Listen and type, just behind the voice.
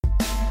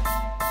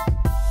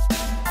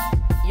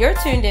You're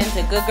tuned in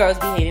to Good Girls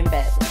Behaving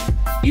Badly.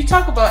 You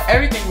talk about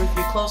everything with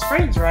your close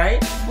friends,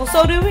 right? Well,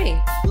 so do we.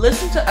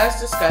 Listen to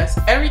us discuss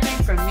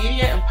everything from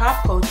media and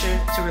pop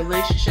culture to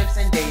relationships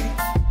and dating.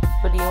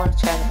 What do you want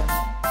to chat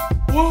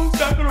about? Well, it's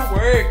not gonna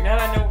work now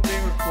that I know we're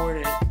being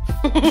recorded.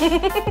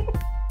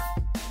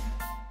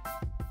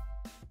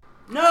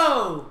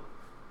 No!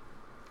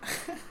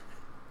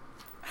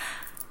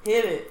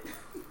 Hit it.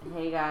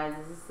 Hey guys,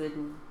 this is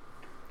Sydney.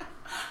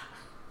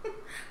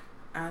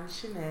 I'm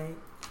Shanae.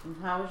 And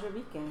how was your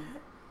weekend?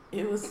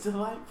 It was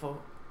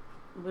delightful.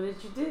 What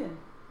did you do?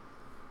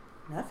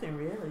 Nothing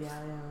really.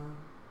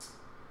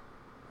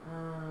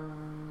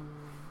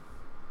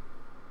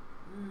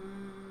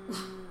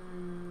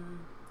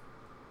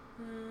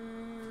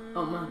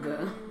 Oh my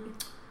god.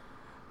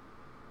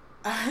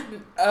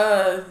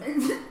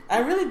 I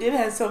really did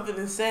have something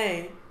to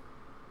say.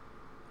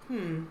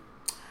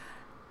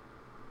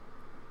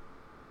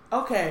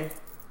 Okay.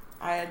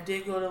 I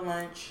did go to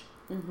lunch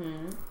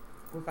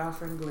with our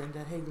friend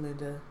Glenda. Hey,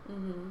 Glenda.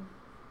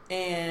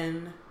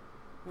 And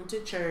went to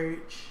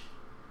church.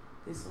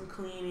 Did some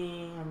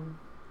cleaning. I'm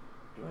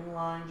doing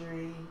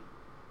laundry.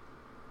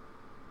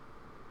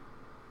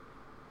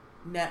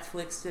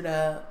 Netflixed it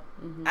up.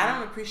 I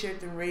don't appreciate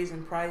them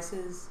raising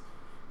prices.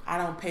 I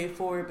don't pay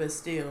for it, but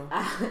still.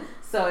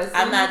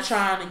 I'm not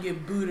trying to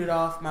get booted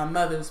off my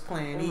mother's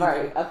plan either.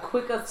 Right. A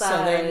quick aside.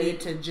 So they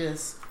need to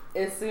just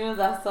as soon as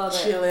I saw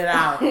that, chill it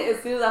out.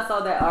 As soon as I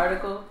saw that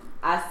article,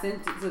 I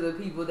sent it to the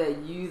people that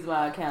use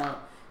my account.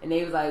 And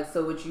they was like,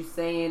 so what you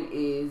saying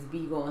is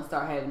B going to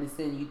start having to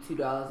send you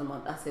 $2 a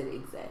month. I said,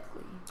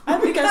 exactly. I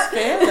think that's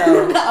fair,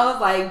 though. I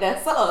was like,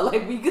 that's all.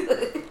 Like, we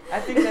good. I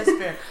think that's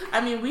fair. I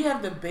mean, we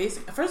have the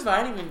basic. First of all,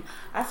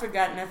 I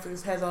forgot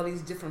Netflix has all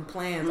these different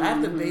plans. I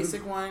have the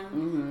basic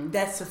one.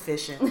 That's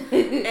sufficient.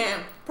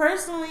 And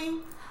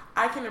personally,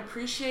 I can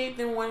appreciate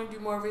them wanting to do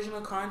more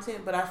original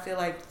content, but I feel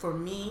like for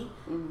me,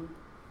 ooh,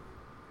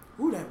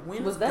 that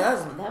wind was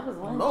guzzling. That was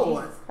one.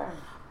 Lord.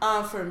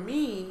 For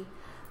me,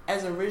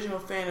 as an original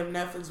fan of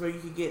Netflix, where you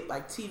could get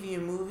like TV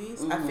and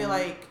movies, I feel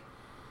like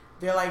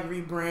they're like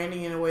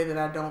rebranding in a way that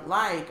I don't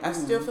like. I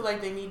still feel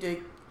like they need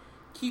to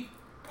keep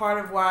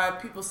part of why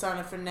people sign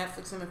up for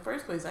Netflix in the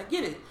first place. I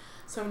get it.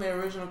 Some of their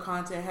original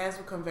content has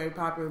become very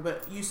popular,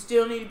 but you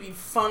still need to be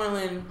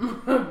funneling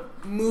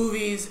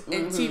movies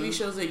and TV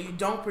shows that you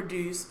don't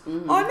produce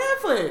on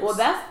Netflix. Well,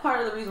 that's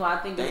part of the reason why I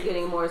think it's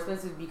getting more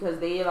expensive, because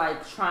they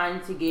like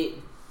trying to get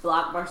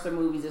blockbuster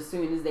movies as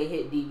soon as they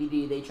hit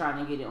DVD. They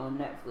trying to get it on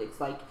Netflix,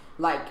 like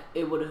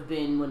it would have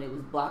been when it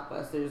was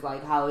blockbusters,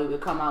 like how it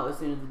would come out as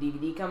soon as the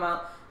DVD come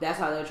out. That's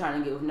how they're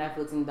trying to get with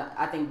Netflix, and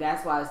I think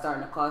that's why it's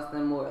starting to cost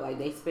them more. Like,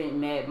 they spent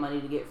mad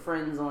money to get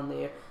Friends on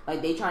there.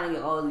 Like, they trying to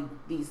get all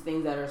these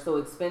things that are so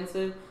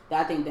expensive,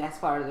 that I think that's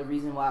part of the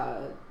reason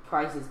why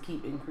prices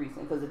keep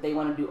increasing. Because if they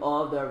want to do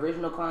all of the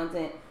original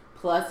content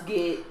plus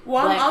get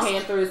Black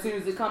Panther as soon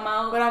as it come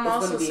out, but I'm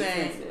also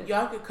saying expensive.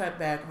 Y'all could cut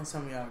back on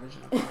some of y'all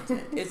original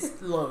content.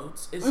 It's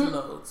loads.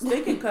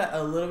 They can cut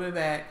a little bit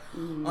back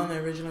on the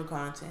original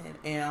content,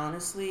 and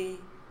honestly,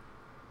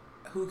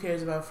 who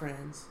cares about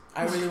Friends?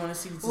 I really want to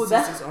see the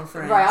statistics on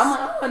Friends. Right,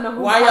 I don't know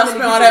why y'all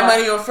spend all that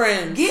money on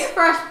Friends. Get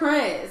Fresh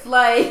Prince,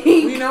 like,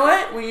 you know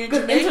what? When you're in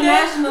Jamaica,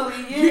 internationally,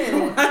 you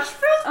can watch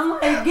Friends. I'm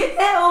like, get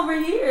that over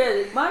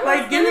here. Why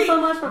y'all spending so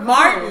much for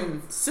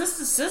Martin, Friends?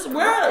 sister,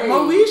 where are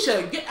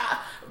Moesha? Get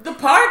the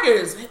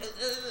Parkers.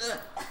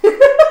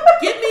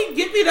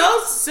 Get me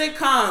those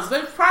sitcoms.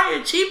 They're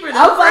probably cheaper than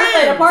I was about to say,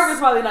 Friends. the Parkers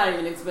probably not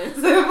even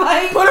expensive.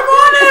 Like, put them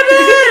on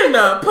there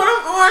then. Put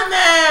them on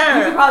there.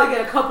 You could probably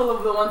get a couple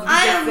of the ones we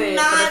just said for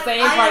the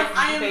same price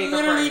I am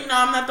literally, no,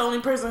 I'm not the only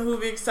person who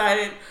would be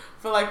excited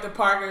for like the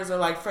Parkers or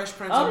like Fresh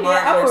Prince or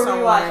Martin or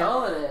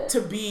someone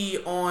to be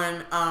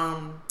on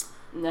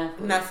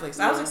Netflix.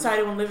 I was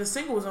excited when Living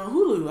Single was on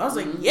Hulu. I was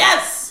like,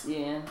 yes!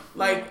 Yeah.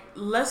 Like,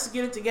 let's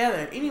get it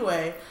together.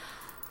 Anyway,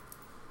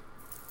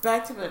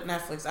 back to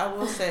Netflix. I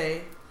will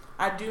say,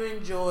 I do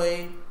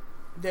enjoy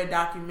their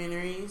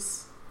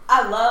documentaries.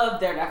 I love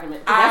their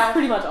documentaries. That's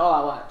pretty much all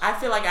I watch. I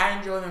feel like I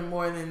enjoy them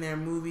more than their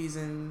movies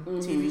and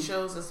TV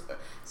shows.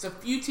 It's a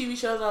few TV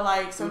shows I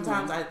like.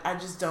 Sometimes I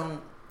just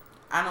don't.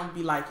 I don't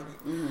be liking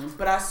it.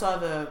 But I saw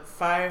the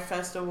Fire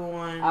Festival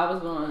one. I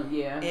was going,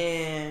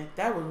 and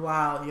that was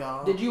wild,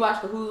 y'all. Did you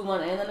watch the Hulu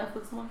one and the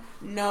Netflix one?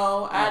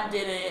 No, I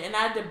didn't. And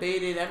I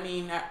debated. I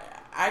mean,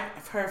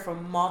 I've heard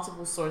from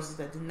multiple sources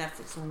that the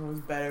Netflix one was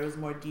better. It was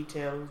more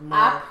detailed. It was more...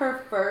 I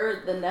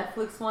preferred the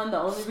Netflix one. The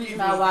only reason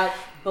I watched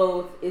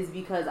both is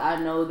because I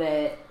know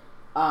that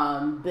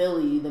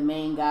Billy, the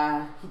main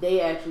guy,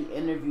 they actually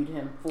interviewed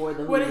him for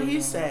the Hulu. What did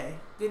he say?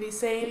 Did he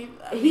say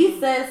anything? He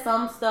said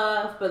some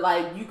stuff, but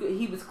like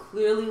he was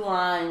clearly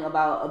lying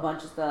about a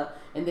bunch of stuff,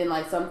 and then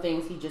like some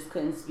things he just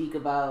couldn't speak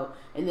about.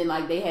 And then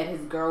like they had his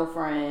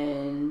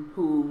girlfriend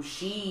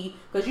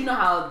because you know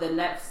how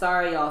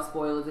sorry y'all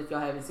spoilers if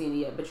y'all haven't seen it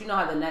yet, but you know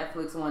how the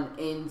Netflix one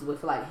ends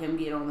with like him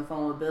getting on the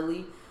phone with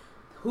Billy.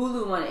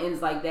 Hulu one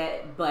ends like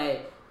that,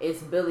 but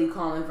it's Billy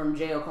calling from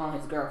jail, calling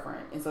his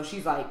girlfriend, and so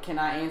she's like, "Can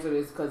I answer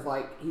this? Because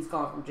like he's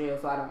calling from jail,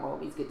 so I don't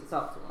always get to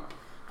talk to him."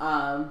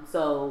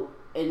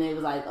 And it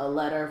was like a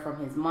letter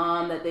from his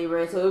mom that they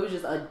read. So it was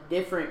just a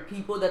different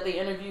people that they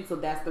interviewed. So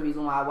that's the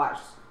reason why I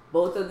watched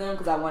both of them,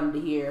 because I wanted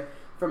to hear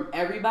from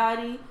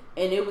everybody.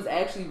 And it was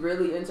actually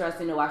really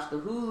interesting to watch the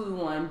Hulu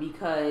one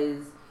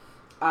because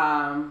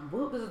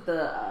what was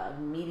the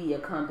media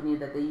company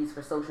that they used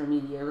for social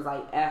media? It was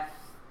like F.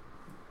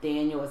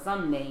 Daniel or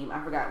some name.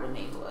 I forgot what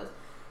name it was.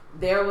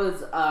 There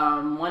was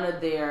one of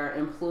their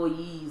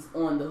employees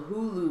on the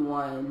Hulu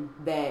one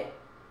that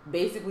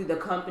basically the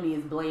company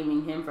is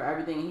blaming him for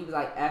everything. And he was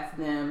like, F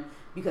them,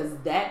 because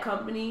that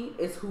company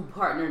is who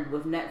partnered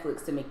with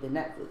Netflix to make the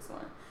Netflix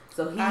one.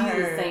 So he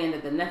was saying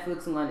that the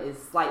Netflix one is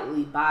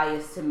slightly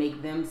biased to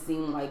make them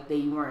seem like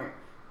they weren't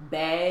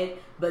bad,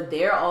 but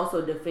they're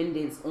also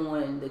defendants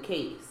on the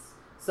case.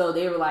 So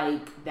they were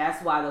like,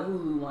 that's why the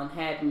Hulu one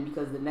happened,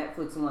 because the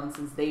Netflix one,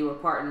 since they were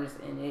partners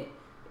in it,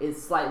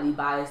 is slightly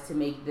biased to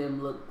make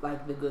them look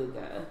like the good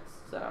guys.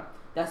 So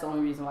that's the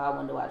only reason why I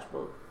wanted to watch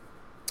both.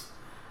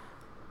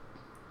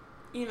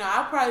 You know,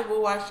 I probably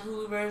will watch the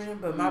Hulu version,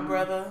 but my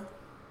brother,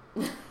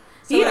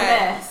 he a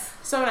mess.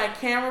 Some of that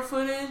camera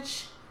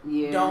footage,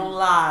 yeah, don't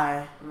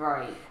lie.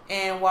 Right.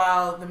 And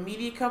while the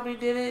media company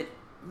did it,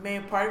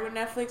 made party with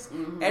Netflix,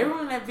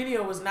 everyone in that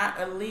video was not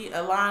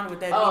aligned with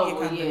that media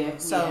company. Yeah,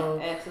 so,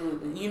 yeah,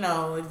 absolutely. You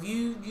know, if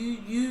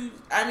you,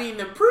 I mean,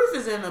 the proof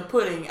is in the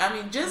pudding. I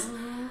mean, just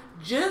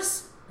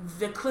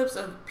the clips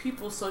of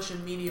people's social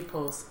media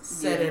posts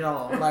said it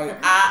all.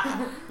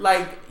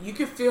 Like, you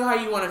can feel how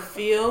you want to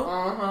feel,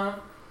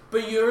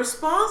 but you're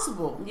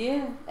responsible.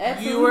 Yeah,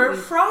 absolutely. You were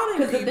frauding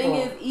people. Because the thing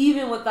is,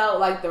 even without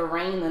like the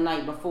rain the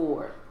night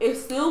before, it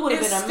still would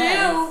have been a mess. It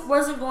still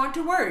wasn't going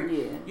to work.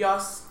 Yeah, y'all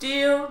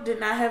still did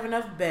not have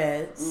enough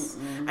beds.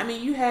 I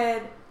mean, you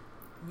had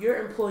your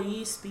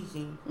employees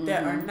speaking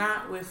that are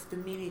not with the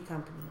media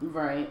company.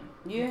 Right.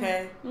 Yeah.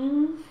 Okay.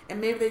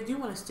 And maybe they do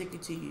want to stick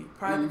it to you,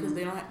 probably because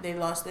they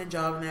lost their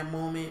job in that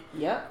moment.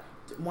 Yep.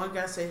 One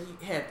guy said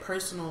he had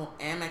personal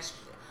Amex.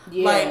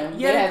 Yeah. Like,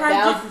 they have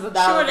thousands of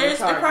dollars.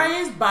 Sure, there probably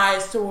is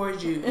bias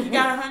towards you. You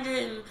got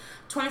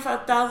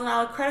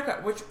 $125,000 credit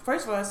card. Which,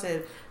 first of all, I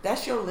said,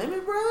 that's your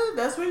limit, brother.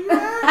 That's where you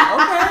at.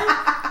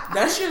 Okay,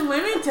 that's your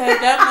limit to have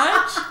that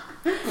much.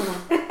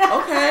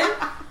 Okay.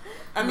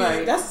 I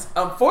mean, that's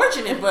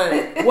unfortunate,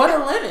 but what a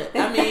limit.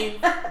 I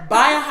mean,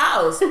 buy a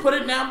house, put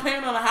a down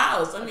payment on a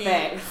house. I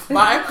mean,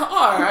 buy a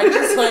car. I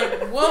just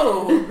like,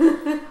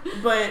 whoa.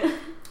 But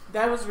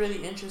that was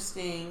really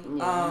interesting.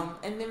 Yeah.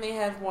 And then they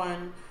have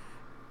one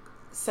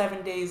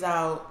 7 days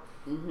out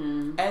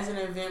as an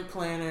event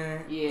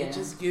planner. Yeah. It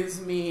just gives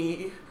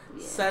me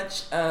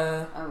such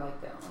a... I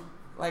like that one.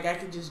 Like, I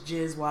could just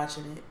jizz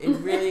watching it. It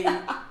really...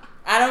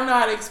 I don't know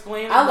how to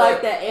explain it. I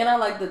like that, and I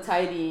like the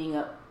tidying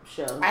up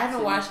show. I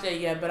haven't watched that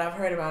yet, but I've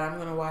heard about it. I'm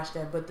gonna watch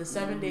that. But the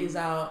 7 days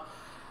out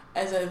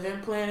as an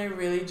event planner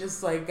really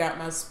just like got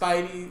my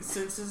spidey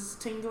senses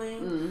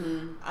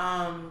tingling.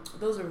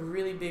 Those are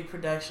really big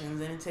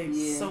productions, and it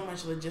takes so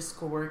much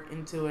logistical work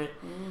into it.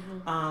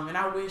 And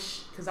I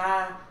wish, because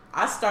I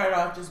started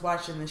off just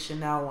watching the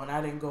Chanel one.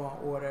 I didn't go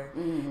in order,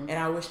 and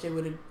I wish they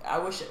would have. I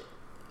wish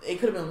it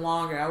could have been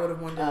longer. I would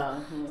have wanted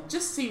to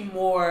just see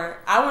more.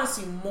 I want to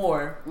see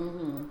more.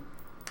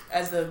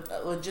 As a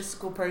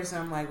logistical person,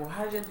 I'm like, well,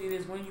 how did you do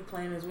this? When are you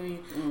playing this?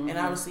 And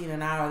obviously in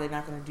an hour, they're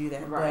not going to do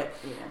that. Right.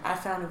 But I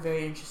found it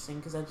very interesting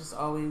because I just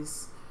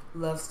always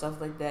love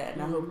stuff like that.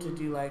 And I hope to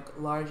do like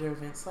larger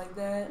events like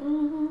that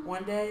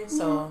one day.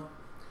 So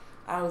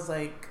I was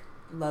like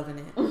loving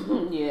it.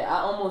 Yeah,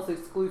 I almost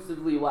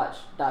exclusively watch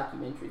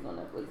documentaries on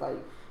Netflix. Like,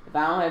 if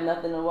I don't have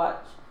nothing to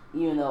watch,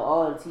 even though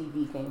all the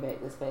TV came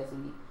back this past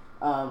week,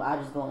 I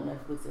just go on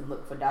Netflix and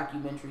look for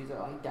documentaries or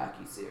like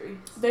docuseries.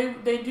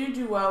 They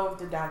do well with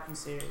the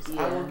docuseries.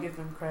 I will give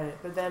them credit,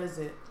 but that is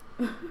it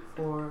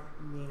for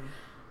me.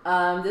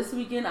 This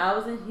weekend I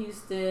was in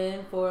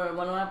Houston for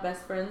one of my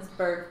best friend's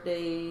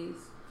birthdays.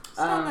 It's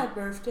not my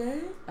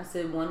birthday. I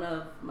said one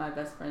of my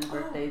best friend's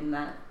birthdays,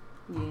 not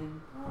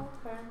you. Oh,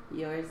 okay.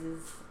 Yours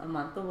is a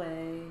month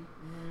away.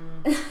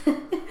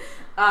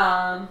 So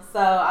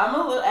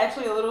I'm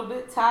actually a little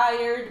bit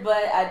tired,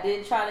 but I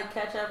did try to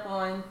catch up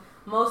on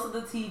most of the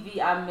TV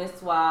I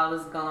missed while I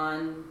was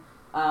gone,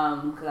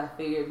 because I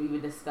figured we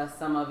would discuss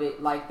some of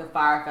it, like the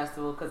Fire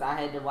Festival, because I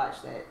had to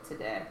watch that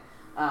today.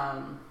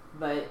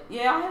 But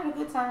yeah, I had a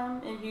good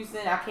time in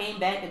Houston. I came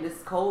back and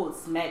this cold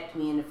smacked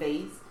me in the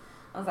face.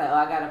 I was like, oh,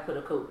 I gotta put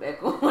a coat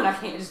back on. I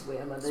can't just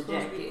wear another jacket. It's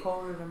supposed to be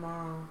colder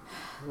tomorrow.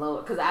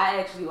 Lord, because I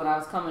actually, when I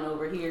was coming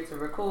over here to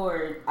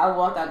record, I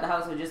walked out the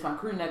house with just my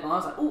crew neck on. I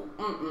was like,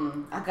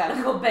 ooh, I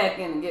gotta go back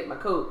in and get my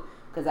coat,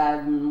 because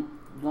I've been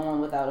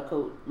going without a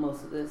coat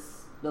most of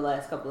the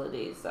last couple of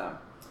days. So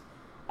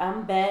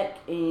I'm back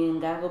and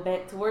gotta go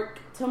back to work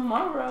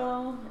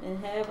tomorrow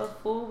and have a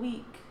full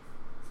week.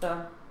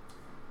 So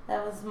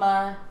that was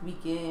my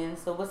weekend.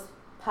 So what's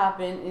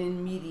popping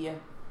in media?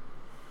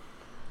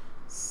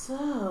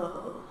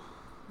 So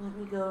let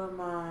me go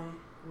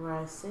to where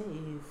I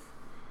save.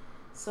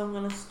 So I'm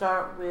gonna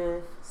start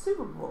with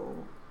Super Bowl.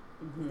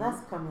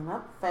 That's coming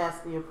up,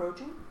 fastly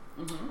approaching.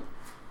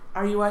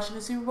 Are you watching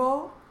the Super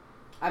Bowl?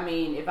 I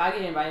mean, if I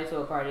get invited to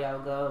a party, I'll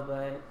go,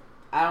 but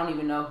I don't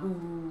even know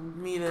who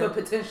could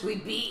potentially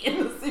be in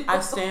the Super Bowl.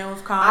 I stand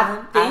with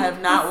Colin. I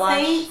have not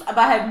watched. Saints, but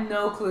I have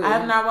no clue. I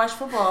have not watched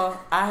football.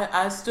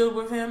 I stood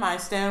with him. I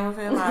stand with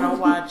him. I don't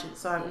watch it,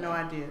 so I have no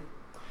idea.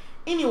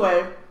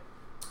 Anyway,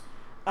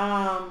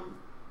 Travis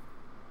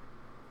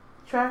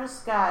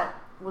Scott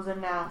was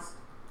announced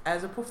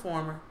as a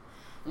performer.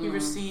 He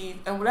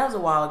received, and that was a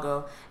while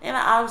ago, and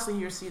obviously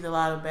he received a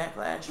lot of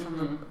backlash from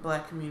the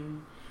black community.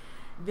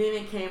 Then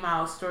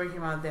a story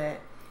came out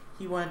that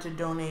he wanted to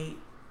donate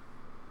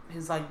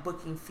his like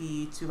booking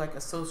fee to like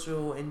a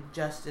social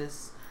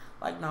injustice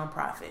like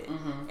nonprofit,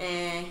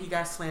 and he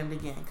got slammed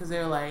again because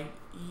they're like,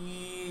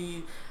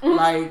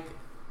 like,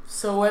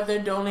 so what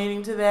they're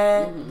donating to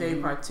that, they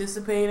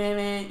participate in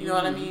it, you know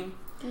what I mean?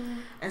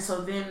 And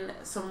so then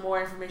some more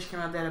information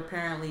came out that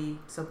apparently,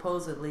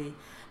 supposedly,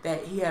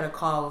 that he had a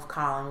call with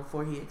Colin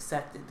before he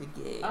accepted the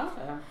gig.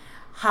 Okay.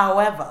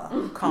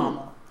 However,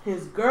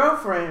 his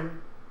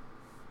girlfriend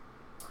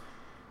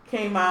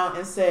came out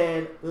and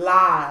said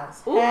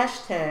lies. Ooh.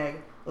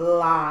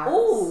 #lies.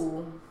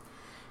 Ooh.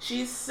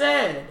 She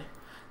said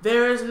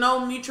there is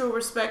no mutual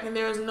respect and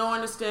there is no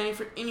understanding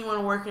for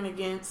anyone working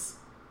against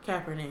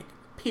Kaepernick.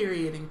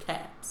 Period in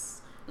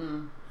caps.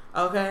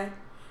 Okay?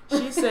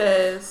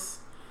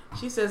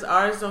 She says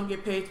artists don't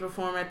get paid to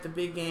perform at the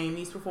big game.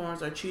 These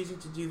performers are choosing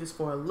to do this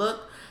for a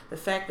look. The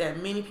fact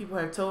that many people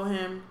have told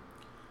him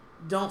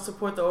don't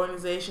support the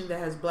organization that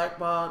has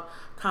blackballed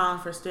Colin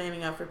for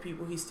standing up for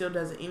people, he still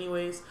does it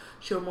anyways.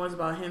 Show more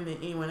about him than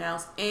anyone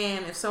else.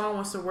 And if someone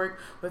wants to work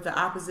with the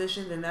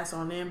opposition, then that's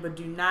on them. But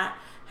do not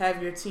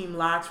have your team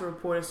lie to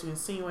reporters to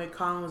insinuate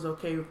Colin was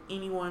okay with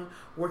anyone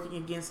working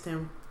against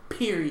him,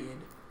 period.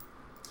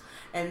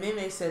 And then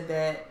they said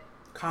that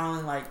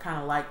Colin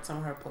kind of liked some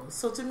of her posts.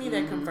 So to me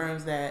that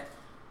confirms that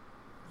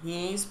he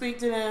ain't speak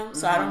to them.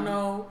 So I don't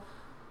know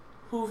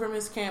who from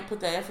his camp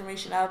put that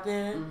information out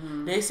there.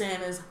 They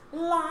saying it's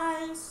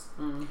lies.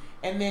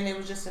 And then it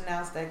was just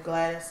announced that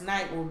Gladys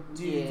Knight will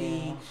do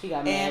the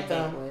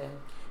anthem.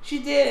 She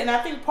did, and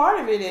I think part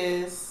of it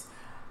is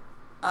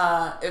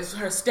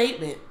her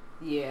statement.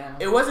 Yeah.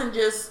 It wasn't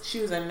just she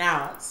was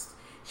announced.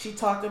 She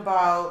talked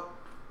about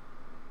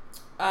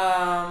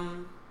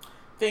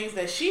things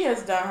that she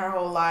has done her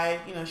whole life.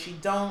 You know, she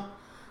don't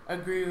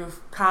agree with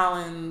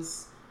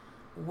Colin's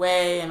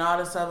way and all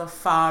this other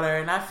fodder,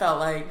 and I felt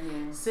like,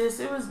 sis,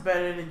 it was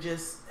better to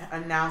just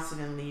announce it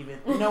and leave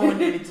it. No one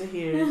needed to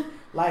hear it.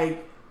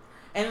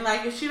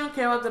 If she don't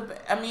care about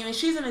if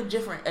she's in a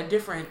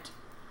different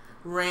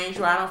range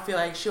where I don't feel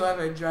like she'll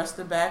ever address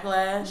the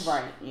backlash.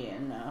 Right, yeah,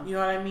 no. You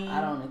know what I mean? I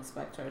don't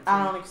expect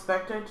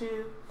her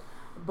to.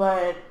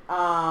 But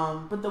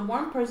the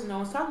one person I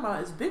was talking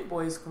about is Big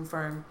Boy is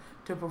confirmed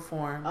to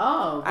perform.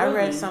 Oh, really? I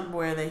read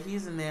somewhere that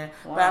he's in there,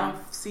 but I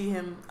don't see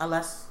him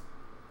unless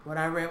what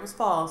I read was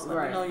false.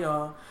 Let me know,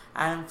 y'all.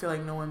 I don't feel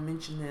like no one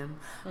mentioned him.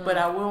 But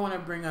I will want to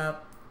bring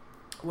up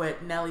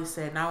what Nelly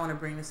said, and I want to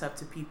bring this up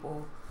to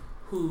people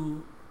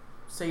who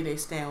say they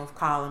stand with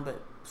Colin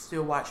but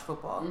still watch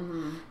football.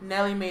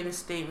 Nelly made a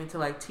statement to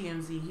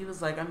TMZ. He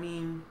was like,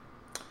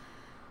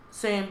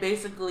 saying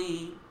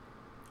basically,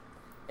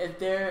 if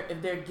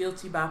they're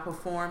guilty by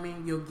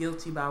performing, you're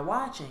guilty by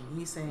watching.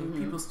 He's saying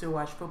people still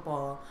watch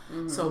football,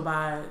 so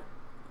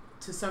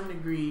to some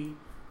degree,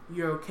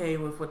 you're okay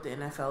with what the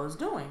NFL is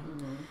doing.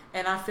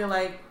 And I feel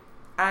like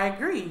I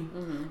agree.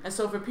 And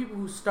so for people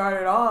who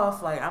started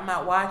off I'm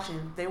not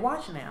watching, they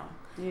watch now.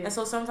 And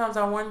so sometimes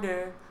I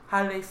wonder,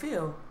 how do they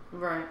feel?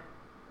 Right.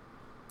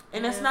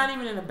 And it's not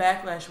even in a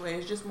backlash way.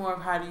 It's just more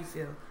of how do you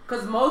feel?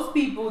 Because most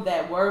people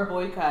that were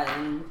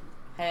boycotting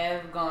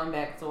have gone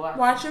back to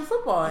watching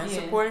football and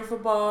supporting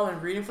football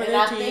and rooting for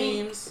their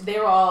teams. They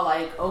were all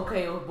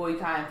okay with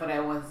boycotting for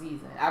that one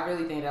season. I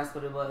really think that's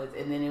what it was.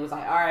 And then it was all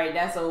right,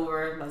 that's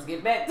over. Let's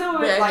get back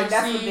to it.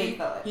 That's what they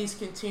thought. He's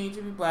continued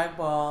to be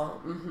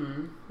blackballed.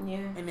 Yeah.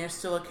 And they're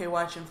still okay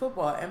watching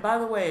football. And by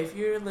the way, if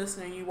you're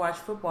listening, you watch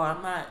football.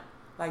 I'm not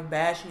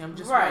bashing. I'm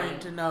just wanting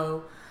to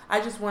know.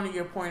 I just wanted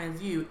your point of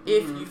view.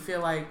 If you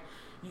feel like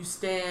you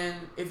stand,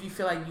 if you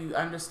feel like you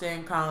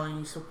understand Colin,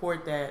 you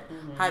support that,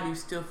 how do you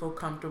still feel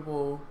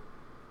comfortable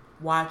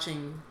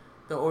watching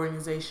the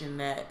organization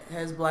that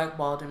has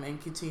blackballed him and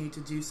continue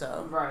to do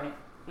so? Right.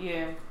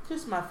 Yeah.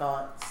 Just my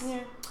thoughts.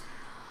 Yeah.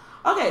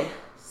 Okay,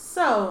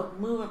 so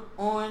moving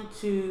on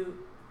to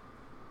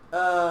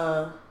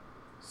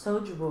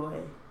Soulja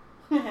Boy.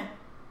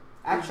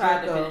 I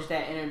tried to finish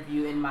that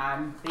interview in my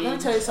binge. Let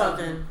me tell you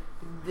something.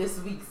 This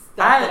week's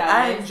stuff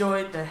I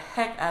enjoyed the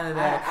heck out of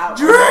that.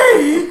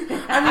 Drake!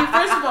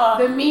 First of all,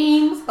 the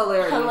memes,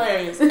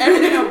 hilarious.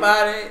 Everything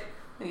about it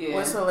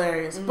was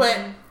hilarious. But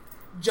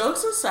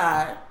jokes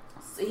aside,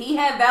 he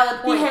had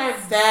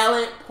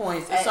valid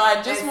points. And so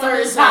I just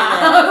want to say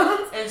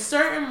that in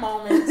certain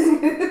moments,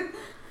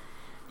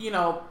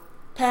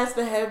 past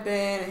the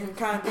headband and him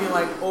kind of being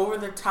over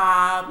the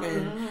top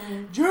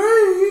and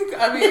Drake.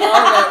 All of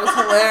that was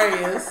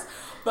hilarious.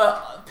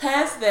 But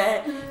past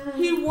that,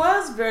 he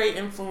was very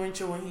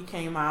influential when he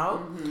came out.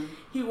 Mm-hmm.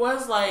 He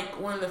was like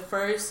one of the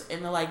first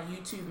in the like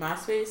YouTube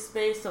MySpace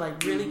space to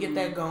like really get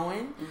that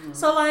going. Mm-hmm.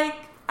 So like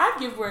I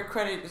give where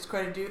credit is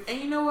credit due. And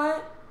you know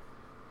what?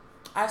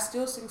 I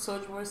still sing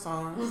Soulja Boy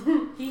songs.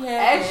 He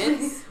had actually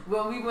hits.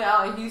 When we went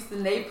out in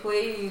Houston, they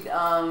played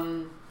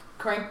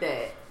Crank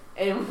That.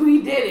 And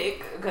we did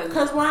it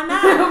because why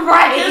not?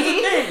 Right.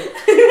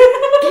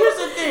 Here's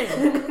the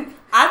thing.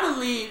 I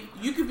believe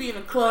you could be in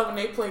a club and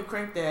they play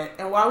Crank That,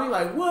 and while we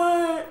like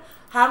what?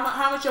 How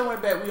much y'all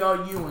want to bet we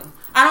all Ewan?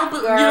 I don't.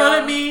 Girl, you know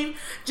what I mean?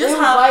 Just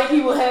how white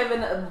people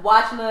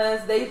watching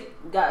us. They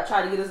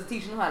tried to get us to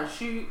teach them how to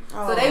shoot,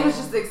 so they was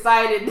just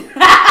excited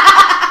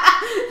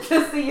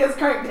to see us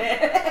crank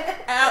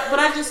that. But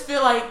I just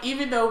feel like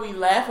even though we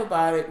laugh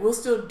about it, we'll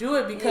still do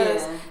it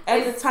because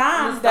at the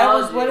time nostalgic. That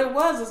was what it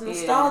was. It's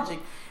nostalgic,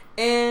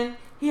 and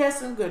he has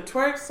some good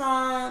twerk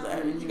songs.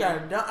 I mean, you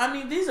gotta. I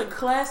mean, these are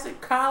classic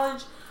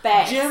college.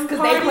 Facts, gym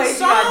party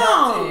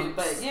songs.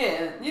 But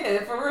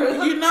yeah, for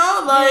real. You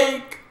know,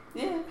 like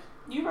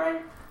you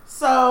right.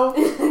 So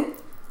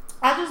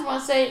I just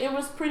want to say it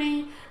was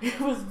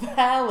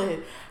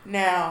valid.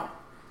 Now,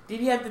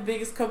 did he have the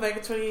biggest comeback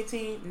in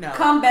 2018? No.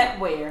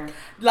 Comeback where?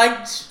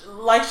 Like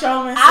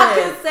Charlamagne said. I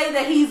can say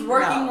that he's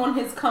working on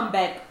his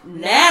comeback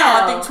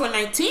now. I think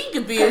 2019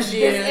 could be his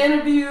year. This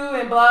interview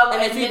and blah blah.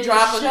 And if he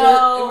drop a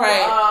good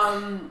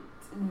right.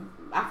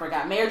 I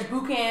forgot Marriage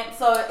Boot Camp,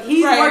 so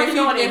he's working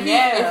on it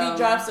now. If he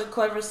drops a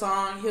clever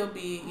song, he'll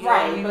be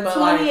right. But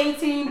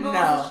 2018 goes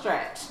to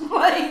stretch.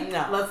 Like,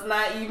 no, let's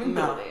not even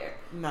go there.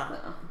 No,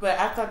 but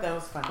I thought that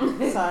was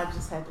funny, so I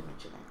just had to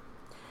mention that.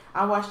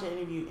 I watched the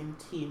interview in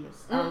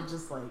tears. I was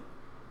just like,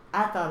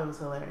 I thought it was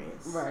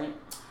hilarious. Right.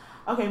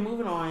 Okay,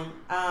 moving on.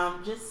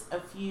 Just a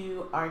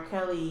few R.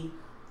 Kelly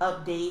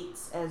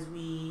updates as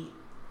we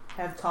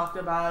have talked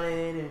about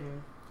it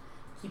and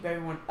keep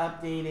everyone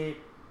updated.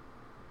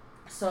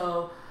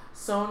 So,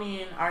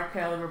 Sony and R.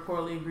 Kelly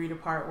reportedly agreed to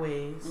part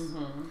ways.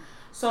 Mm-hmm.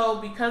 So,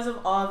 because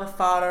of all the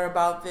fodder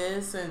about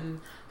this and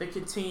the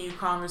continued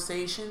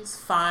conversations,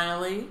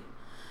 finally,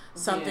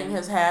 something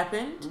has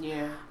happened.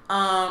 Yeah.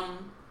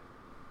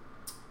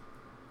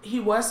 He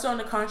was still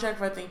under contract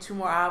for, I think, 2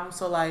 more albums.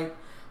 So, like,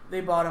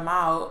 they bought him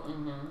out.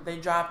 Mm-hmm. They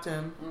dropped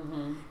him.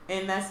 Mm-hmm.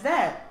 And that's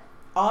that.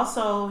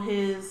 Also,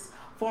 his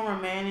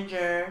former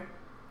manager,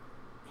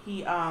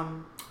 he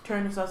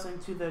turned himself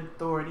into the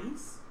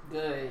authorities.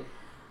 Good.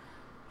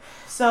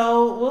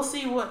 So we'll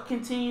see what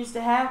continues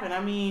to happen.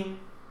 I mean,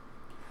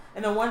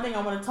 and the one thing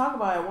I want to talk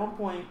about at one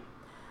point,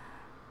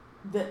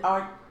 that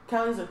R.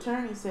 Kelly's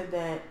attorney said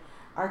that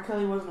R.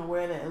 Kelly wasn't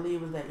aware that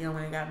Aaliyah was that young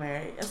when they got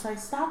married. It's like,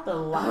 stop the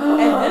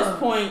lie. At this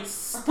point,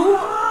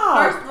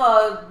 stop. First of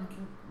all,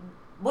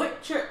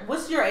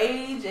 what's your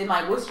age and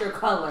like what's your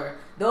color?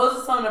 Those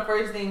are some of the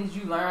first things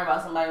you learn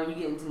about somebody when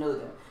you get to know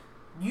them.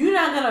 You're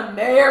not gonna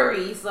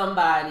marry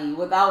somebody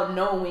without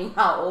knowing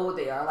how old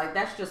they are. Like,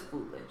 that's just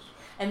foolish.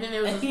 And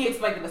then he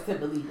expected us to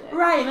believe that.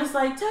 Right, and it's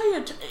like,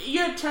 tell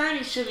your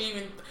attorney should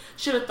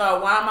have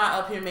thought, why am I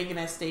up here making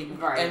that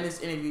statement in this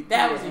interview?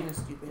 That was even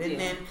stupid. And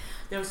then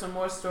there were some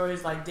more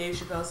stories, like Dave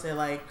Chappelle said,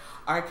 like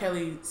R.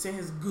 Kelly sent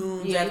his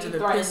goons after the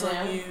piss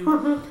on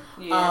you,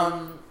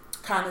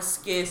 kind of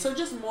skit. So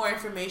just more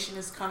information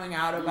is coming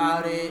out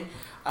about it.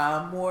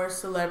 More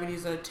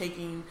celebrities are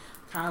taking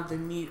kind of the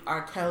meet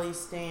R. Kelly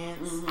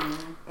stance,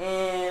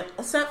 and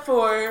except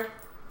for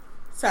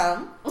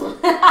some,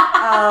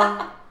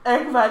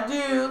 Erykah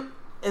Badu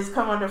is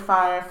come under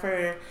fire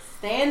for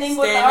standing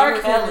with R.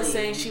 Kelly, and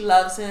saying she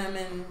loves him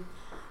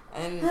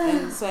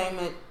and saying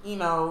that, you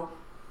know,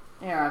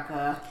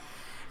 Erykah.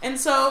 And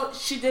so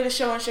she did a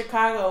show in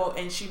Chicago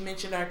and she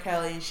mentioned R.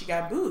 Kelly and she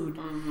got booed,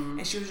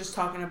 and she was just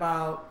talking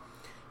about,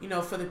 you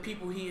know, for the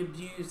people he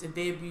abused, if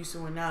they abuse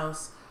someone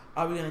else,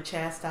 are we going to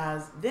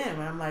chastise them?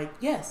 And I'm like,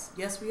 yes,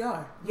 we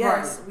are.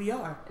 Yes, we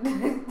are.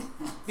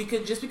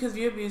 Because just because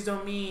you abuse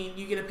don't mean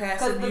you get a pass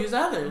to abuse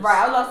others. Right.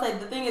 I was about to say,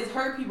 the thing is,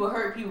 hurt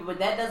people, but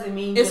that doesn't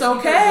mean it's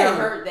okay. You're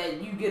hurt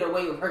that you get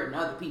away with hurting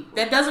other people.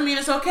 That doesn't mean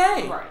it's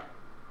okay. Right.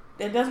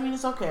 That doesn't mean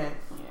it's okay.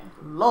 Yeah.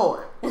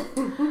 Lord.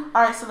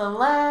 Alright, so the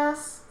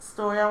last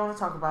story I want to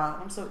talk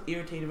about, I'm so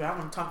irritated, but I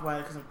want to talk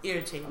about it because I'm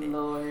irritated.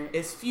 Lord.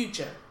 It's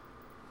Future.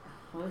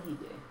 What he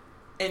did?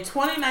 In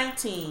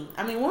 2019,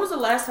 I mean, when was the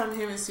last time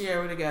him and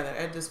Ciara were together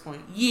at this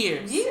point?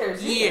 Years.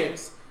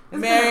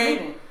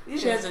 Married.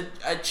 She has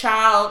a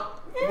child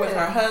with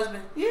her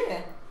husband.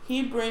 Yeah.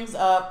 He brings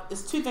up,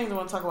 there's 2 things I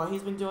want to talk about.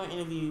 He's been doing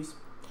interviews.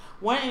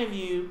 One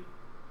interview,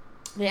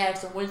 they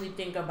asked him, what does he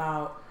think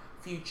about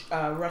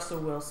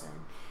Russell Wilson?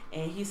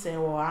 And he said,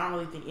 well, I don't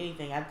really think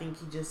anything. I think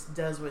he just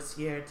does what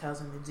Ciara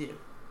tells him to do.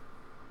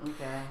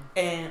 Okay.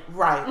 And,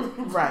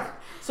 right.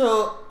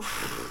 So,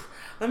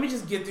 let me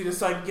just get through this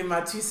so I can give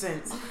my 2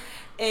 cents.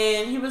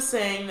 And he was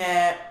saying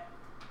that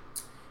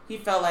he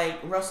felt like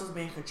Russell's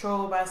being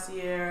controlled by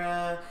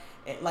Ciara,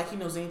 like he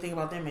knows anything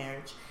about their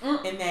marriage,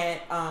 and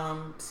that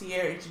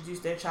Ciara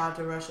introduced their child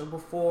to Russell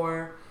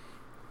before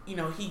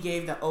he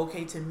gave the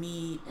okay to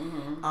meet.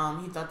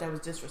 He thought that was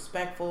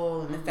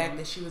disrespectful, and the fact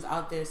that she was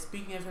out there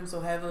speaking of him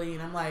so heavily,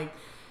 and I'm like,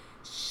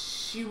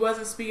 she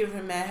wasn't speaking of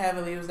him that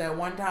heavily. It was that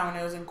one time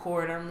when I was in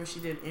court. I remember she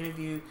did an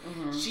interview.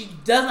 She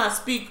does not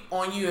speak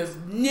on you as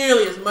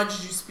nearly as much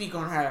as you speak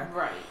on her.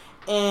 Right.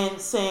 And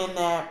saying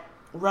that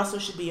Russell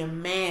should be a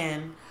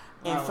man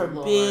and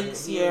forbid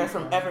Ciara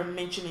from ever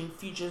mentioning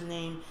Future's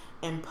name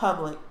in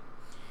public.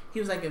 He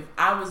was like, if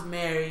I was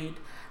married,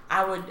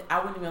 I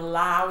wouldn't even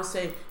lie. I would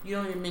say, you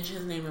don't even mention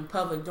his name in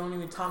public. Don't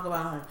even talk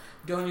about him.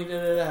 Don't even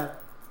da-da-da.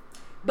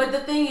 But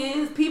the thing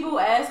is, people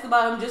ask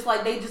about him just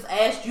like they just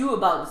asked you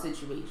about the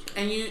situation,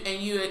 and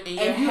you're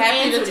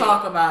happy to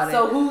talk about it.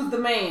 So who's the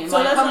man?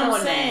 So that's what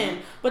I'm saying.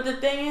 Now. But the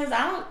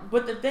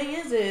thing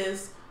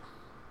is,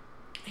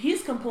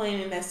 he's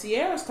complaining that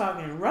Ciara's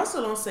talking.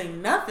 Russell don't say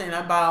nothing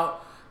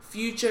about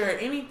Future or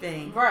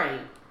anything.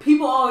 Right.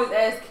 People always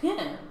ask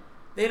him.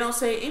 They don't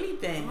say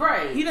anything.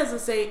 Right. He doesn't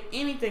say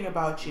anything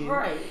about you.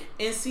 Right.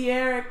 And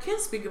Ciara can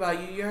speak about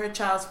you. You're her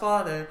child's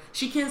father.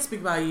 She can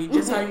speak about you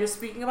just how you're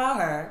speaking about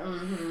her.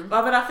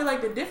 But I feel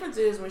like the difference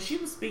is when she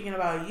was speaking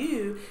about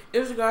you, it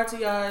was regard to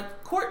your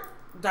court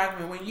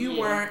document when you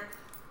weren't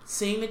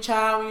seeing the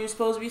child when you were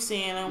supposed to be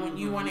seeing him, when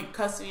you weren't in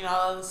custody and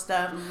all other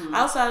stuff.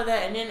 Outside of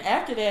that, and then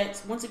after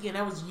that, once again,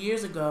 that was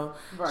years ago.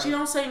 Right. She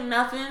don't say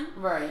nothing.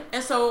 Right.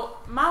 And so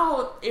my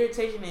whole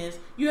irritation is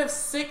you have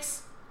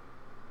 6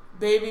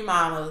 baby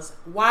mamas.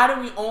 Why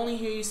do we only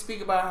hear you speak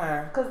about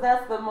her? Because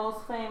that's the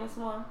most famous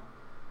one.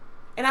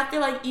 And I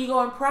feel like ego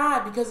and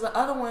pride, because the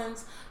other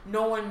ones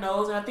no one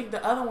knows, and I think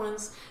the other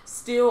ones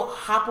still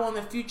hop on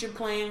the Future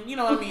plane, you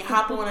know what I mean,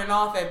 hop on and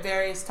off at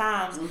various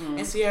times.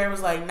 And Ciara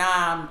was like,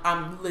 nah,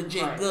 I'm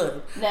legit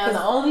good. Now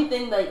the only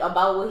thing like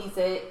about what he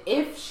said,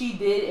 if she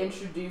did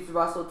introduce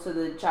Russell to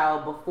the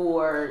child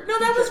before, no,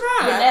 that was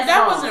right.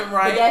 That wasn't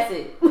right. But that's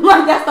it.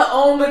 Like that's the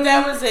only. But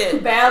that was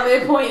it.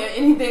 Valid point of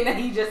anything that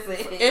he just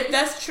said. If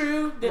that's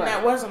true, then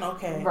that wasn't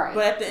okay. Right.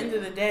 But at the end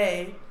of the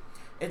day,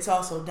 it's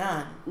also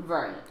done.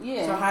 Right.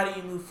 Yeah. So how do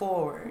you move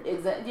forward?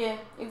 Exactly. Yeah.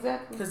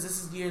 Exactly. Because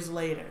this is years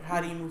later. How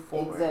do you move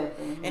forward?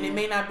 Exactly. And it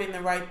may not have been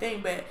the right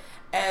thing, but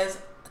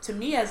to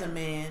me as a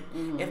man,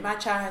 if my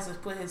child has to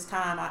split his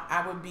time,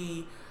 I would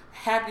be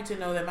happy to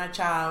know that my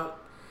child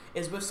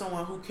is with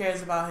someone who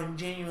cares about him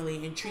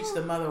genuinely and treats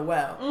the mother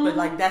well. But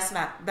like that's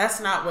not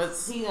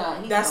what's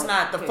that's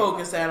not the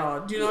focus at all.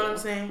 Do you know what I'm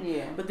saying?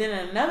 Yeah. But then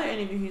in another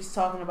interview, he's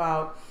talking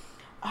about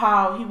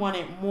how he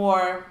wanted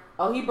more.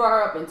 Oh, he brought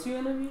her up in 2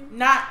 interviews?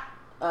 Not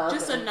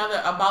just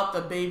another about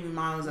the baby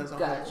mamas as a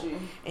whole. Got you.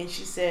 And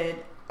she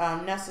said,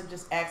 Nessa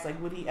just asked,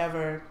 like, would he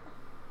ever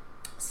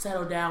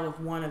settle down with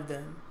one of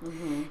them?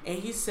 And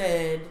he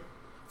said,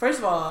 first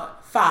of all,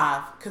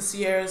 5, because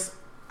Ciara's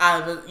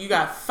out of you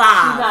got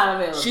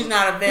 5. She's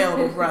not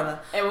available, brother.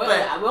 And we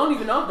don't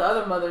even know if the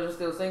other mothers are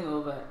still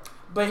single,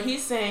 but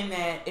he's saying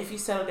that if he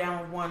settled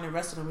down with one, the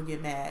rest of them would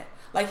get mad.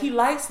 Like, he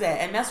likes that,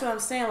 and that's what I'm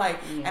saying. Like,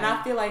 and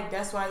I feel like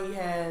that's why he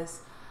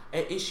has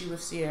an issue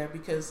with Ciara,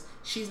 because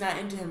she's not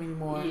into him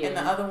anymore, and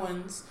the other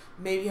ones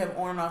maybe have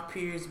on and off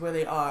periods where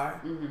they are.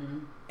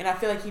 And I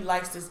feel like he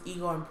likes this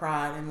ego and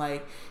pride, and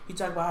like he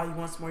talked about how he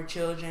wants more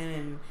children,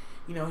 and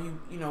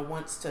he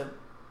wants to,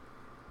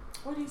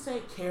 what do you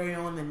say, carry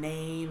on the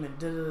name and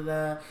da da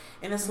da.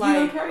 And it's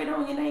like, you carried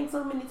on your name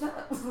so many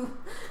times.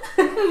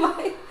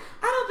 Like,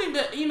 I don't think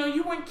that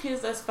you want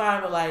kids, that's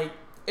fine, but like,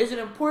 is it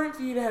important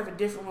for you to have a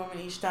different woman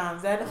each time?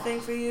 Is that a thing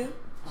for you?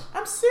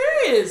 I'm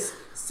serious.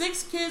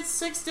 6 kids,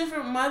 6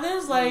 different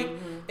mothers. Like,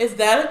 is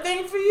that a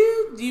thing for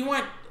you? Do you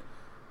want,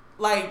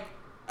 like,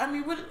 I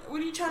mean, what are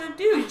you trying to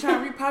do? You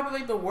trying to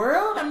repopulate the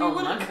world? I mean,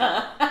 my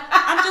God.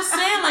 I'm just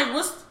saying, like,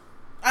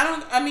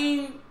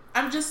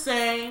 I'm just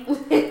saying.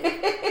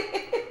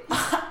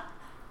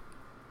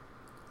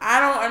 I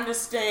don't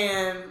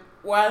understand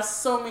why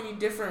so many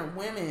different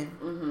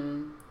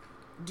women.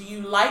 Do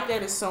you like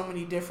that it's so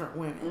many different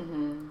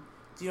women?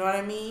 Do you know what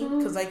I mean?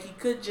 Because, like, you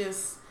could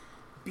just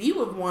be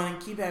with one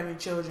and keep having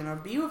children, or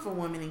be with a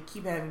woman and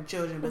keep having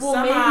children, but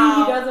somehow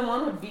maybe he doesn't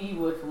want to be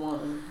with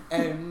one,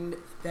 and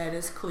that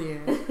is clear.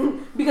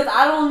 Because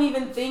I don't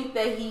even think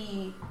that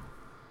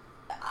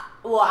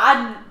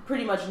I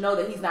pretty much know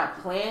that he's not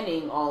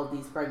planning all of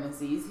these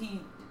pregnancies.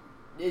 He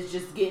is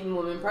just getting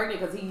women pregnant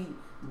because he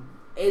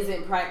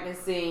isn't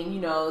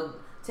practicing,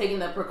 taking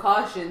the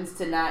precautions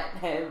to not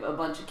have a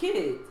bunch of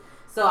kids.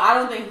 So I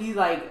don't think he's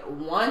like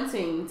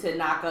wanting to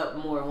knock up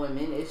more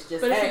women. It's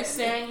just. But if he's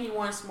saying he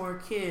wants more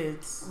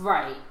kids,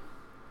 right,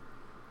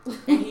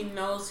 and he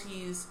knows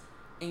he's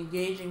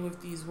engaging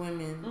with these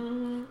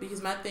women,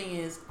 because my thing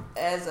is,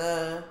 as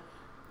a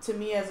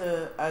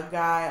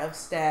guy of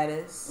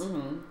status,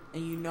 and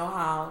you know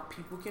how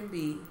people can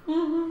be.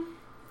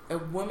 A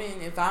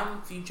woman, if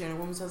I'm Future and a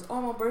woman says, "Oh,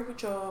 I'm on birth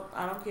control,"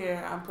 I don't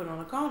care. I'm putting on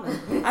a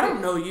condom. I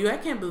don't know you. I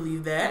can't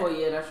believe that. Well,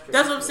 yeah, that's true.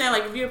 That's what I'm saying.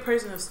 Like, if you're a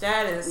person of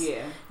status,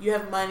 you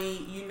have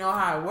money, you know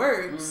how it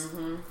works.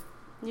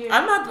 Yeah.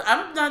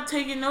 I'm not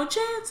taking no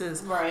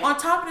chances. Right. On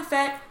top of the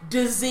fact,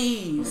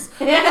 disease.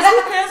 Because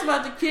who cares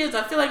about the kids?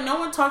 I feel like no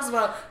one talks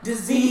about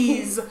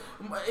disease.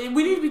 We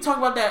need to be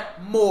talking about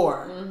that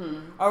more.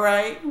 Mm-hmm. All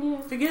right?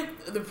 Yeah.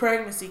 Forget the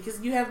pregnancy because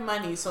you have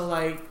money. So,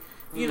 like,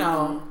 you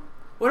know,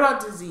 what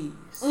about disease?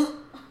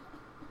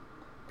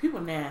 People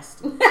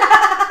nasty.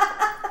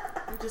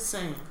 I'm just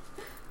saying.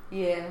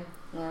 Yeah.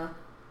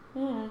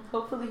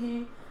 Hopefully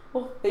he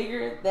will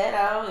figure that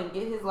out and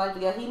get his life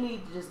together. He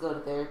needs to just go to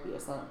therapy or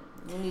something.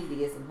 You need to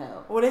get some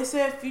help. Well, they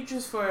said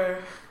futures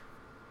for...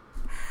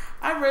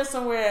 I read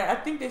somewhere, I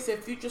think they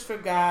said futures for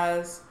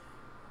guys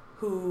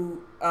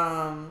who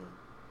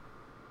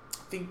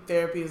think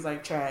therapy is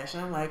like trash.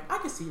 And I'm like, I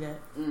can see that.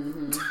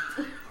 Mm-hmm.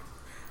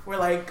 We're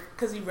like,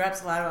 because he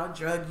raps a lot about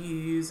drug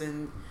use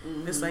and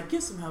it's like,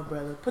 get some help,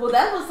 brother.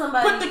 That was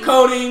somebody... Put the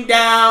codeine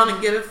down and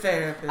get a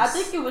therapist. I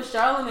think it was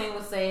Charlamagne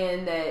was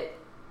saying that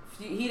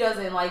he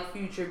doesn't like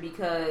Future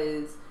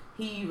because...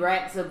 he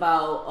raps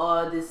about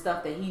all this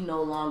stuff that he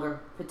no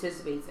longer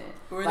participates in.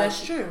 Well,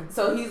 that's true.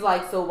 So he's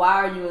like, so why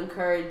are you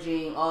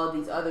encouraging all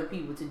these other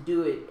people to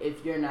do it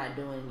if you're not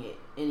doing it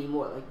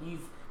anymore? Like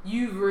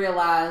you've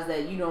realized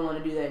that you don't want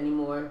to do that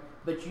anymore,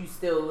 but you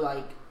still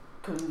like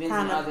convincing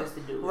others to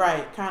do it.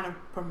 Right, kind of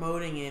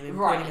promoting it and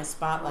putting a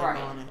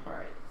spotlight on it.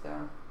 Right.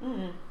 So,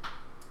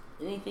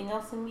 anything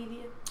else in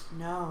media?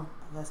 No,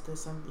 unless there's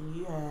something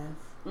you have.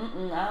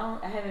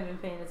 I haven't been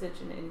paying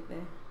attention to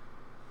anything.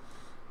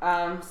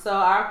 So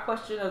our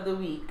question of the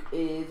week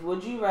is: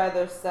 would you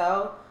rather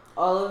sell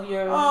all of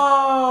your...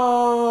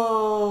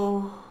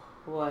 Oh,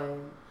 what?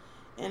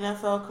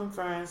 NFL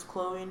confirms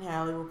Chloe and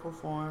Halle will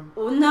perform.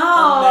 Oh,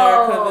 no,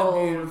 America the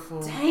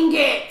Beautiful. Dang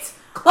it,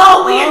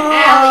 Chloe and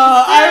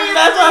Halle.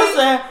 That's what I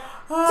said.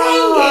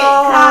 Dang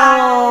it,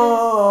 guys.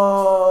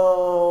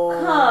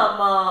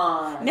 Come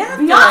on. Now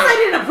Beyonce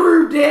didn't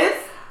approve this.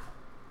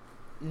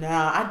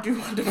 Nah, I do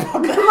want to Like,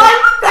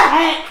 what the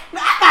heck?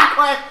 I got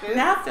questions.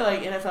 Now I feel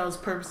like NFL is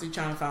purposely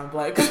trying to find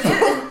black people.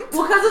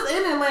 Well, because it's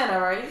in Atlanta,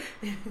 right?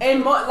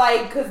 And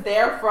because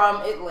they're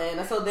from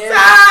Atlanta, so they're...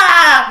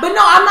 But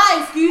no, I'm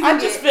not excusing I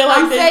just feel like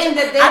I'm saying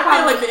that they're I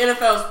feel like the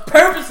NFL is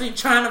purposely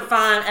trying to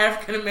find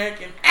African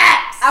American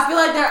acts. I feel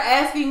like they're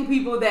asking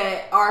people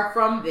that are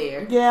from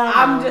there. Yeah,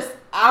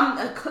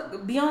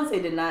 Beyonce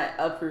did not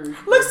approve.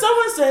 Look,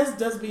 someone says,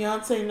 does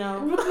Beyonce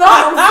know? No,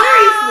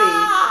 seriously.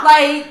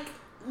 Like...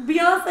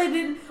 Beyonce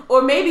didn't,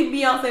 or maybe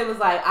Beyonce was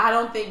like, I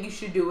don't think you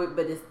should do it,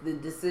 but the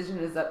decision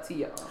is up to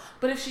y'all.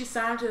 But if she's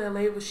signed to the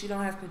label, she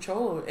don't have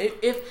control.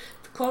 If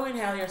Chloe and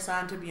Halle are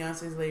signed to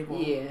Beyonce's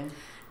label,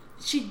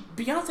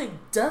 Beyonce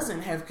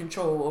doesn't have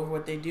control over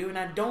what they do, and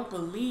I don't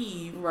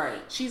believe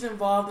she's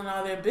involved in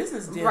all their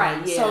business dealings.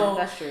 Right, yeah, so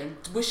that's true.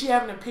 Would she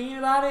have an opinion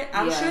about it?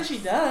 I'm sure she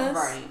does.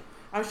 Right.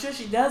 I'm sure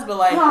she does, but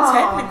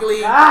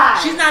technically,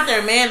 she's not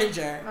their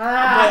manager. But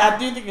I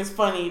do think it's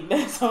funny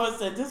that someone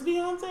said, does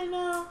Beyonce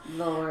know?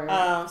 Lord.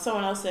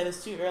 Someone else said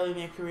it's too early in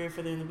their career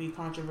for them to be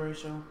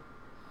controversial.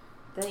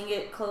 Dang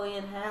it, Chloe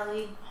and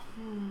Halle.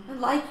 I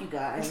like you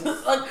guys.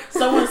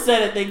 Someone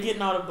said that they're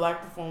getting all the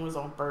black performers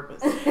on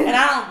purpose. And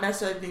I don't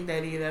necessarily think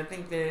that either. I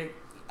think that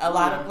a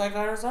lot of black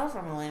artists are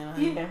from Atlanta.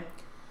 Yeah.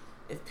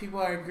 If people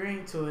are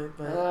agreeing to it.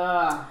 But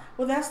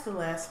well, that's the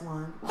last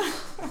one.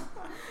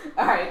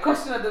 All right,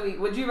 question of the week.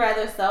 Would you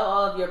rather sell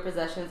all of your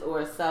possessions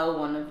or sell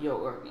one of your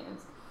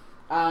organs?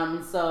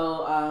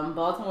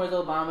 Baltimore's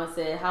Obama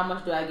said, how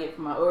much do I get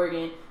for my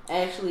organ?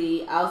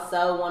 Actually, I'll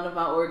sell one of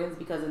my organs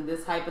because in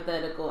this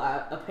hypothetical,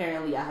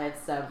 apparently I had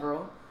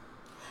several.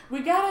 We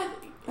got it.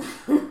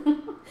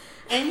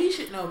 And you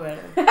should know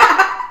better.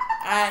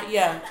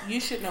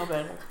 You should know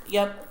better.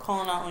 Yep,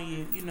 calling out on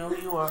you. You know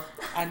who you are.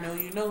 I know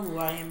you know who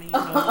I am and you know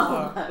who you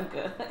are. My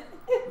God.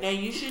 Now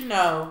you should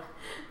know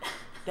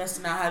that's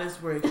not how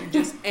this works. You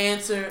just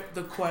answer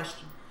the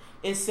question.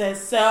 It says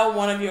sell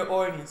one of your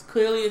organs.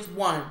 Clearly it's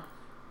one.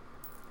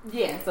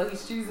 Yeah, so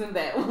he's choosing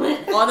that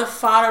one. All the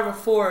fodder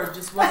before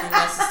just wasn't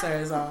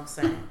necessary is all I'm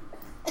saying.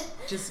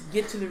 Just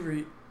get to the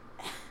root.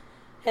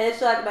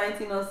 Headshot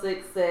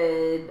 1906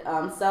 said,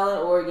 sell an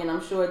organ.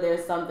 I'm sure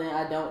there's something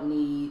I don't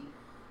need.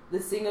 The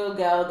single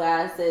gal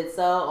guy said,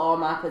 sell all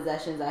my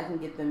possessions. I can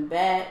get them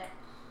back.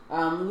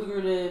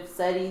 Lucrative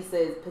SETI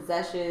says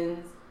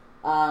possessions.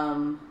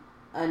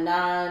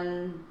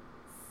 Anan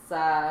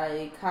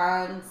Sai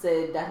Khan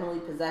said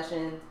definitely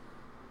possessions.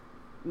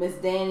 Miss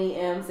Danny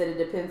M said it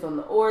depends on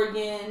the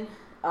organ.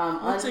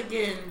 Once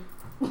again,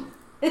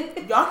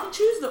 y'all can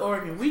choose the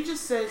organ. We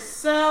just said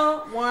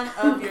sell one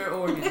of your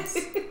organs.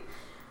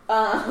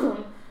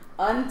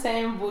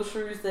 Untamed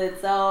Bushru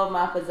said sell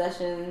my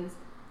possessions.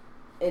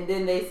 And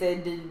then they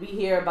said, did we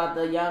hear about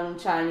the young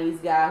Chinese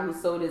guy who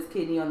sold his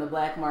kidney on the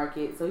black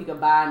market so he could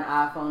buy an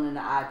iPhone and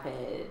an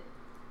iPad?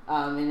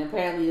 And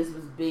apparently this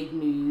was big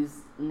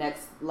news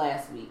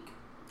last week.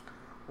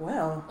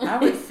 Well, I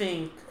would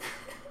think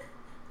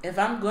if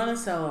I'm going to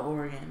sell an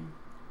organ,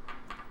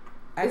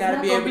 I got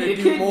to be able to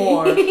do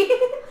more.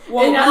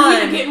 Well, and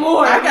I need to get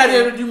more. I got to be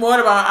able to do more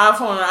about an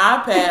iPhone and an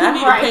iPad. I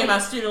need to pay my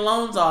student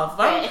loans off. If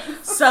I'm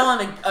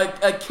selling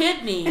a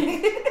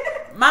kidney,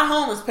 My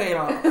home is paid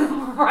off.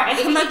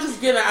 Right. I'm not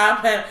just getting an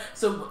iPad.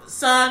 So,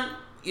 son,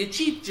 you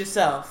cheat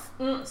yourself.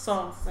 That's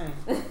all I'm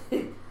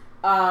saying.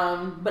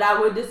 But I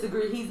would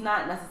disagree. He's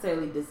not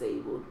necessarily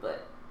disabled,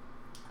 but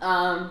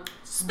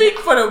speak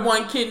for the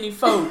one kidney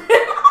folk.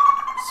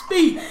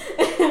 Speak.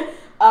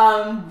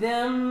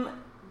 Them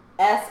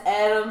S.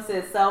 Adams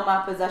says, sell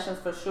my possessions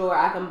for sure.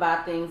 I can buy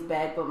things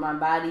back, but my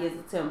body is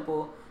a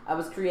temple. I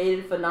was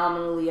created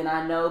phenomenally, and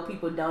I know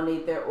people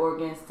donate their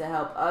organs to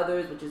help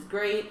others, which is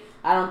great.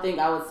 I don't think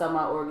I would sell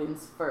my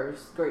organs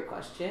first. Great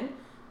question.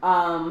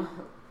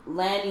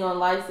 Lanny on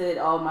Life said,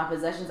 all my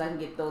possessions, I can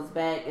get those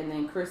back. And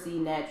then Chrissy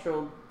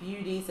Natural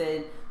Beauty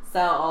said,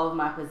 sell all of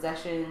my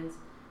possessions.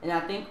 And I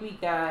think we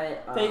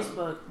got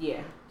Facebook.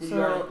 Yeah.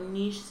 So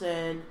Niche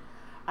said,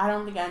 I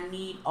don't think I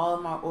need all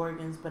of my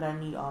organs, but I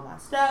need all my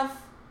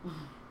stuff.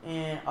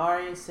 And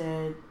Aria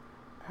said,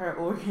 her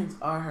organs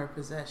are her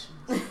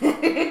possessions.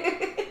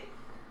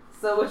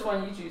 So which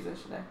one you choosing,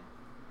 Shanae?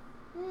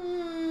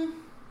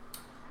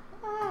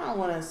 I don't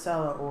want to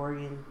sell an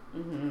organ.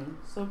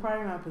 So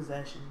probably my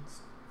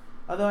possessions.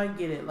 Although I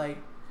get it, like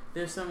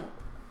there's some,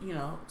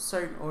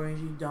 certain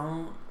organs you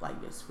don't,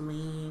 like your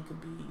spleen could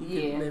be.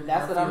 You could live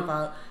that's what I'm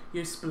about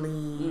your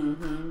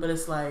spleen, but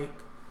it's like,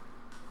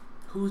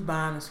 who's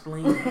buying a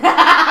spleen? Because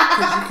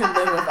you can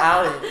live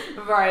without it,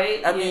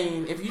 right? I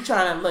mean, if you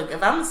trying to look,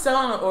 if I'm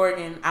selling an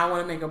organ, I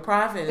want to make a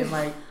profit, and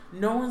like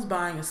no one's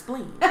buying a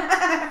spleen.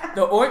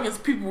 The organs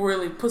people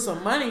really put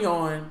some money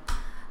on,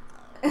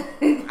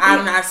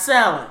 I'm not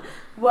selling.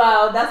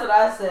 Well, that's what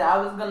I said.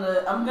 I'm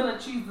gonna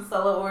choose the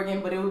sell an organ,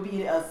 but it would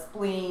be a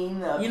spleen.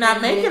 You're not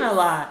making a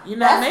lot. You're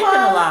not making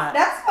a lot.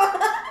 That's fine.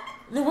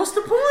 Then what's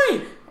the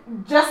point?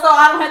 Just so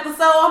I don't have to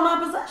sell all my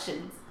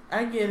possessions.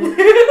 I get it.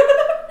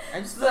 I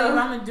just feel like if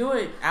I'm gonna do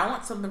it, I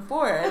want something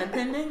for it. An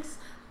appendix,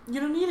 you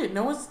don't need it.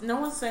 No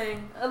one's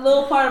saying a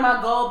little part of my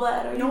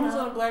gallbladder. No one's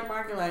on the black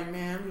market like,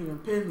 man, I need an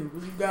appendix.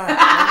 What you got? No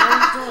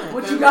one's doing.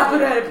 What you got for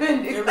that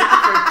appendix? They're looking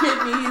for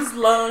kidneys,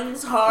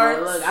 lungs,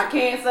 hearts. Well, look, I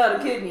can't sell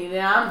the kidney,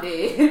 then I'm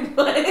dead.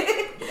 But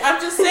I'm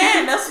just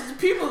saying, that's what the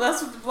people.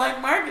 That's what the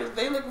black market is.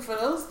 They looking for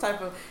those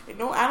type of.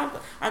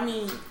 I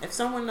mean, if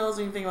someone knows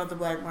anything about the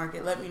black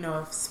market, let me know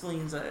if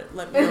spleens are.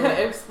 Let me know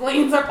if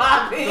spleens are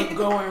popping. The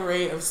going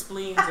rate of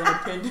spleens and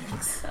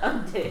appendix.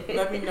 I'm dead.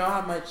 Let me know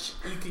how much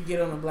you could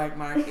get on the black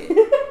market.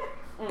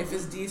 If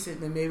it's decent,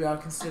 then maybe I'll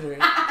consider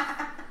it.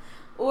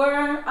 Or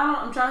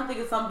I'm trying to think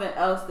of something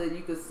else that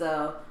you could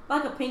sell,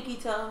 like a pinky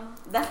toe.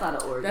 That's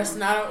not an organ. That's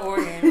not an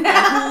organ. And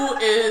who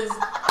is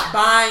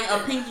buying a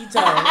pinky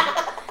toe?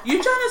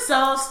 You're trying to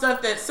sell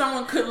stuff that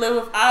someone could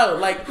live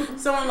without. Like,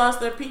 someone lost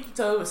their pinky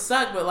toe, it would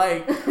suck, but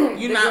like,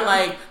 you're not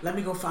like, let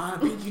me go find a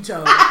pinky toe.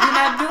 You're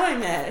not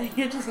doing that.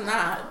 You're just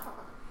not.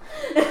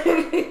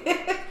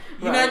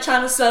 You're not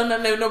trying to sell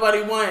nothing that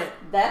nobody want.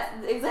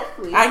 That's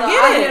exactly. I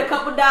get it. Get a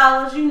couple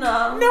dollars, No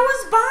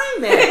one's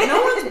buying that.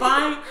 No one's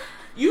buying.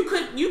 You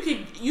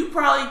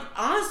probably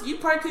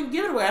couldn't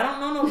give it away. I don't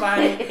know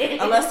nobody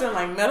unless they're in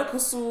like medical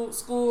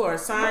school or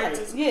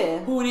scientists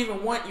who would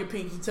even want your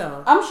pinky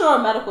toe. I'm sure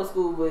a medical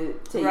school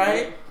would take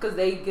it because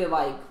they could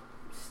like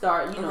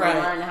start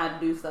learning how to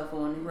do stuff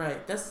on it. Right.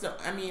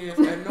 If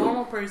a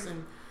normal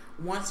person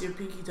wants your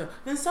pinky toe,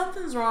 then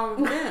something's wrong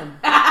with them.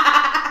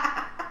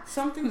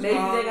 Maybe they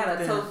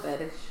got a toe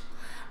fetish.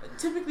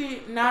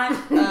 Typically not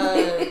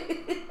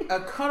a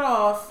cut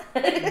off,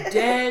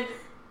 dead,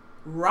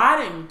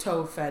 rotting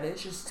toe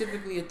fetish is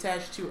typically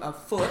attached to a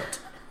foot.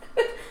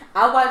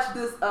 I watched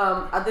this.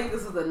 I think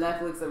this was a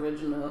Netflix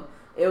original.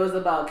 It was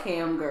about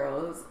cam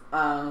girls,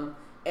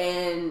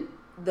 and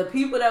the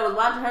people that was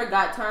watching her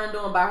got turned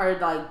on by her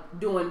like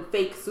doing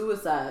fake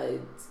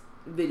suicides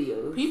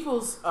videos.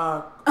 People's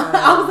I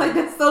was like,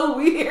 that's so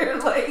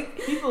weird.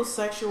 Like people's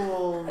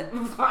sexual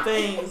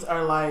things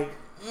are like.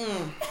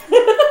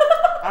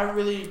 I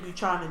really be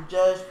trying to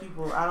judge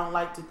people. I don't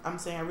like to. I'm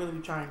saying I really be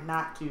trying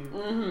not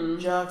to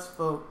judge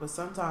folk, but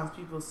sometimes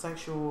people's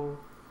sexual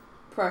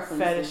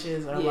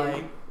fetishes are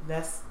like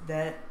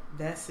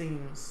that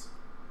seems.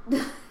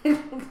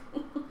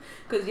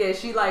 Cause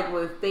she like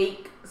would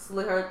fake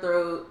slit her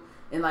throat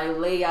and like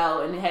lay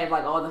out and have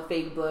like all the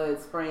fake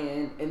blood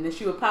spraying, and then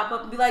she would pop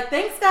up and be like,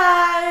 "Thanks,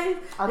 guys."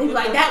 They'd be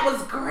like, "That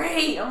was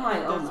great." I'm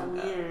like, "Oh my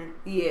weird."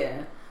 God.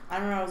 Yeah. I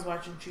remember I was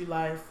watching True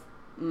Life.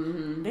 They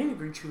need to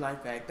bring True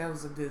Life back. That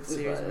was a good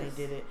series when they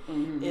did it.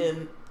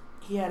 And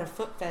he had a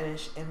foot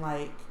fetish, and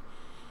like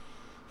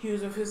he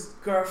was with his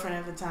girlfriend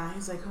at the time.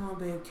 He's like, "Come on,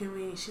 babe, can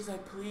we?" She's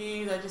like,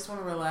 "Please, I just want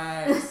to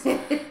relax."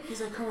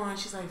 He's like, "Come on."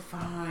 She's like,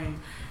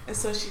 "Fine." And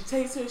so she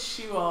takes her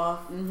shoe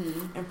off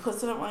and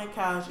puts it up on the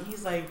couch, and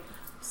he's like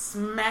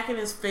smacking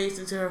his face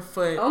into her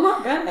foot. Oh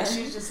my God! And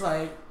she's just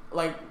like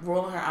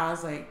rolling her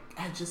eyes, like,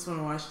 "I just want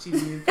to watch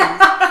TV."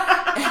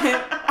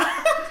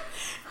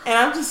 And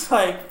I'm just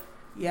like.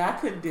 Yeah, I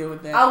couldn't deal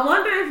with that. I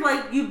wonder if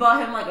like you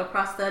bought him like a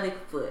prosthetic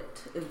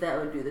foot, if that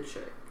would do the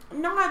trick.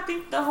 No, I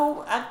think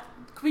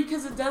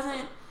because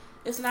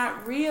it's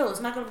not real.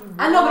 It's not going to be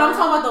warm. I know, but I'm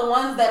talking about the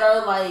ones that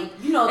are like,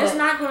 it's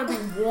not going to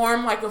be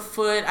warm like a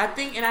foot. I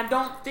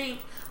don't think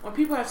when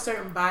people have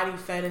certain body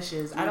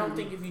fetishes, I don't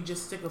think if you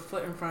just stick a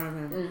foot in front of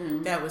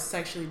him that would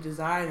sexually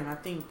desire them. I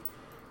think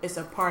it's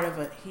a part of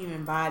a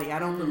human body. I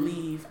don't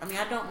believe. I mean,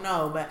 I don't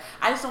know, but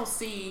I just don't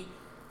see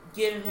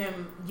getting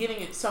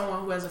it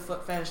someone who has a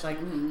foot fetish, like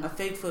a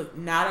fake foot,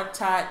 not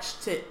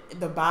attached to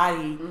the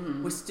body,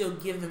 would still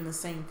give them the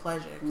same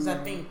pleasure. Because I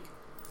think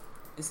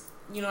it's,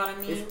 you know what I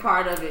mean? It's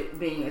part of it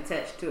being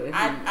attached to it.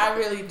 I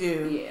really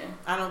do. Yeah.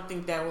 I don't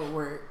think that would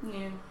work.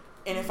 Yeah.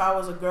 And if I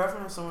was a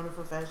girlfriend of someone with a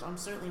foot fetish, I'm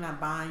certainly not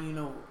buying,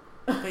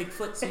 fake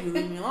foot so you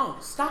leave me alone.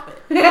 Stop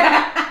it.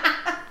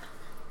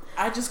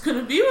 I just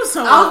couldn't be with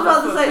someone. I was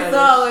about to say, fetish.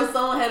 so if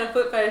someone had a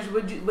foot fetish,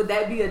 would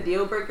that be a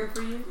deal breaker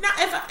for you? No,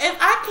 if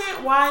I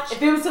can't watch,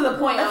 if it was to the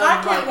point, if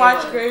I can't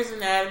watch Grey's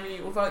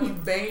Anatomy without you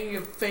banging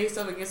your face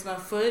up against my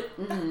foot,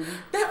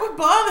 that would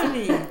bother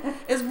me.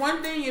 It's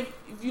one thing if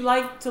you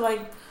like to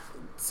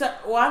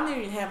well, I've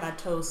never even had my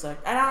toes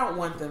sucked, and I don't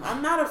want them.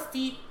 I'm not a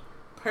feet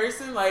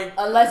person,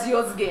 unless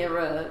yours is getting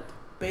rubbed.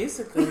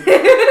 Basically.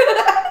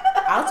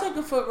 I'll take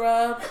a foot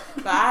rub,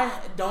 but I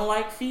don't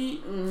like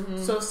feet.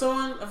 So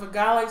if a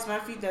guy likes my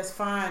feet, that's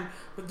fine.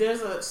 But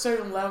there's a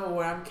certain level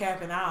where I'm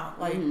capping out.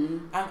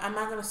 I'm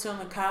not gonna sit on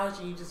the couch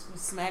and you just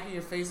smacking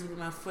your face with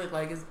my foot.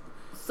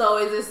 So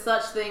is there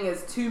such thing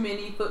as too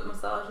many foot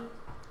massages?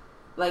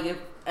 Like if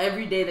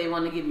every day they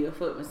want to give you a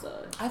foot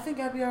massage, I think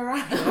I'd be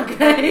alright.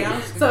 Okay,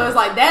 so it's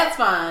like that's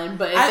fine,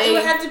 but it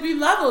would have to be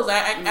levels.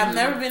 I've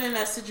never been in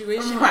that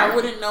situation. Right. I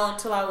wouldn't know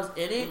until I was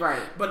in it.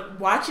 Right. But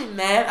watching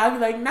that, I'd be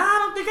like, nah, I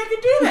don't think I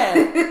could do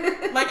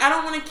that. I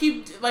don't want to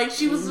keep.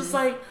 She was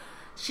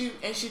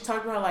just she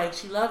talked about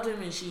she loved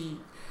him and she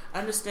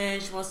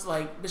understands. She wants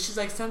to but she's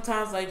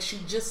sometimes she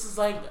just is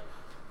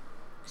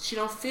she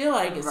don't feel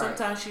like it. Right.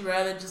 Sometimes she'd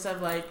rather just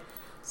have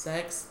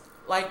sex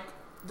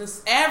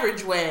this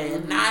average way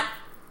and not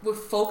with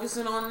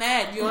focusing on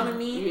that. You know what I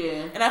mean?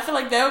 Yeah. And I feel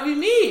like that would be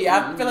me.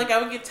 I feel like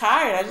I would get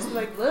tired. I just be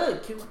like,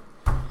 look,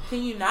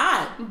 can you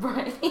not?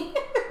 Right.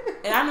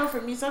 And I know for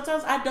me,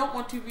 sometimes I don't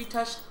want to be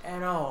touched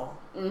at all.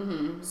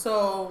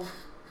 So,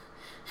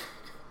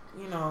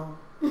 no.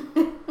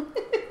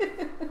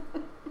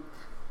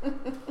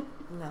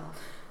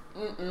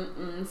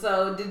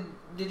 So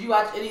did you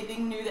watch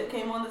anything new that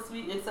came on this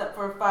week except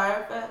for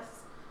Fyre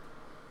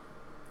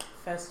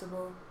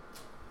Festival?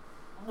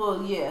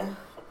 Well, yeah.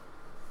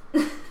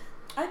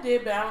 I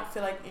did, but I don't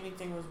feel like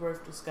anything was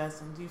worth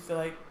discussing. Do you feel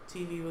like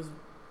TV was...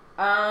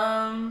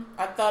 I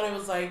thought it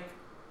was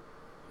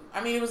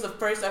it was the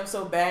first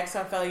episode back, so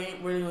I felt like it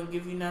ain't really gonna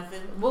give you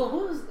nothing. Well,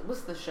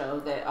 what's the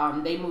show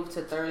that they moved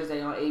to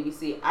Thursday on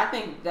ABC? I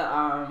think the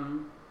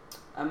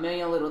A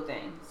Million Little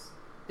Things.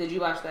 Did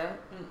you watch that?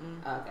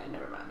 Okay,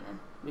 never mind then.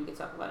 We can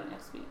talk about it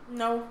next week.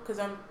 No, because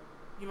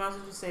you might as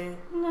well just say it.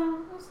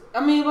 No,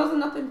 it wasn't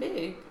nothing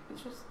big.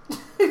 It's just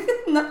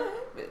nothing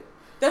big.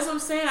 That's what I'm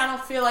saying. I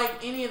don't feel like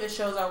any of the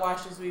shows I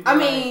watched this week.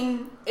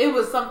 It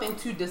was something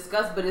to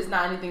discuss, but it's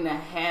not anything that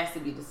has to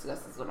be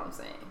discussed, is what I'm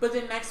saying. But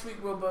then next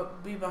week we'll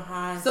be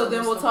behind. So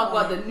then we'll talk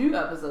about the new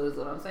episode, is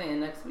what I'm saying,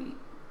 next week.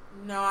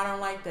 No, I don't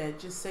like that.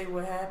 Just say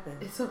what happened.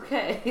 It's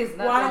okay. It's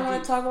not. Well, I don't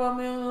want to talk about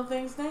Million Little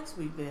Things next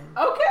week then.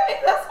 Okay,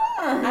 that's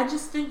fine. I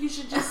just think you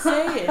should just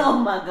say it. Oh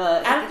my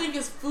god. I think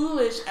it's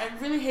foolish. I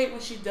really hate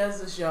when she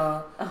does this,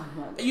 y'all. Oh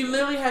my god. You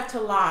literally have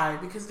to lie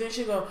because then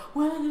she'll go,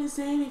 well, I'm not going to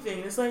say anything.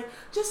 It's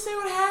just say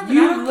what happened.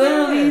 You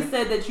literally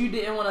said that you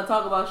didn't want to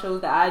talk about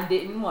shows that I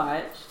didn't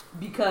watch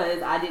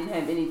because I didn't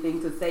have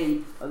anything to say,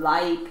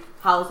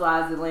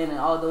 Housewives, Atlanta, and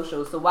all those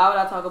shows. So why would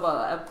I talk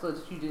about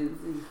episodes that you didn't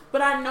see?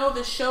 But I know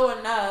the show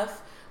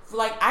enough.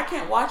 I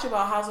can't watch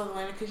about House of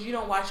Atlanta because you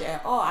don't watch it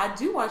at all. I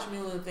do watch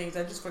Million Little Things.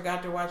 I just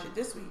forgot to watch it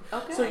this week.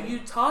 Okay. So you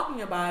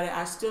talking about it,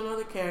 I still know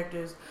the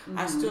characters.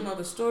 I still know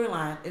the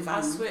storyline. If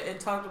I switched and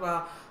talked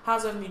about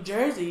House of New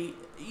Jersey,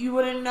 you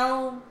wouldn't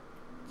know.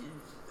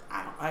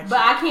 I don't actually. But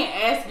I can't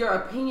ask your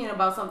opinion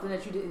about something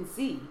that you didn't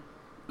see.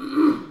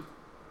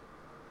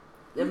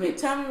 You can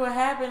tell me what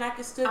happened. I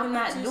can still. I'm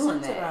not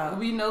doing that. About.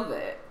 We know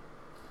that.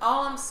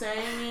 All I'm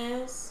saying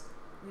is.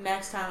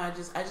 Next time I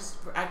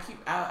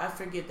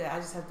forget that I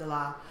just have to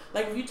lie.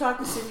 If you talk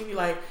to Sydney, be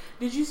like,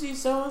 "Did you see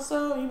so and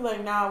so?" You be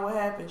like, "Nah, what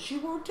happened?" She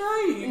won't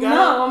tell you.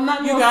 No, I'm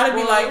not. You gotta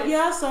be like,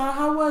 "Yeah, I saw.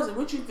 How was it?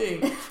 What you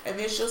think?" And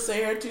then she'll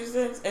say her 2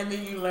 cents, and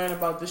then you learn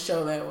about the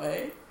show that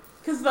way.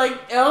 Cause the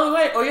only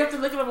way, or you have to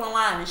look it up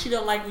online, and she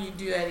don't like when you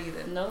do that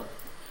either. Nope.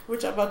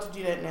 Which I'm about to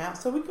do that now,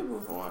 so we can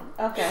move on.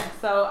 Okay,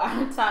 so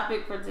our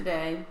topic for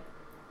today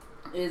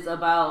is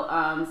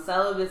about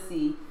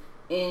celibacy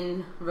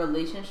in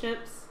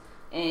relationships.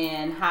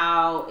 And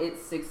how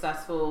it's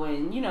successful,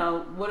 and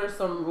what are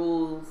some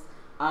rules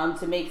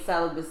to make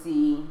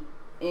celibacy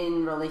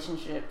in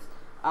relationships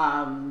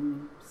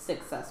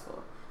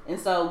successful. And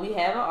so we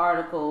have an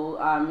article.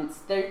 It's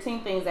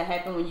 13 things that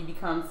happen when you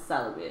become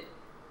celibate.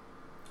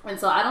 And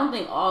so I don't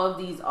think all of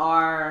these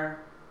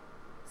are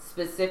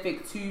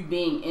specific to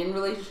being in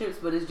relationships,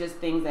 but it's just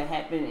things that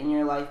happen in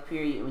your life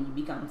period when you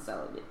become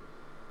celibate.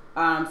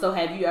 So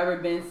have you ever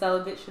been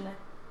celibate, Shanae?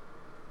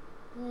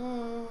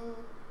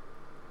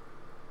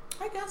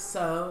 I guess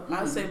so.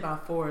 I would say by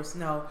force.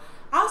 No,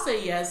 I'll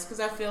say yes, because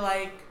I feel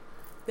like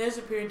there's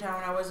a period of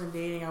time when I wasn't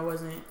dating, I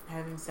wasn't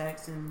having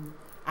sex, and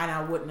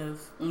I wouldn't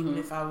have, even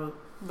if I would,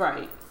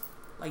 right,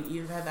 like,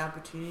 you've had the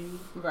opportunity,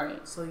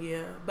 right. So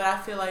yeah, but I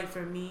feel like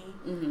for me,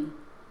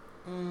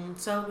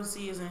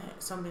 celibacy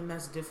isn't something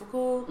that's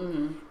difficult,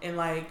 and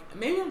like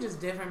maybe I'm just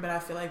different, but I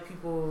feel like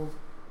people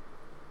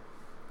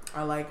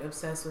are like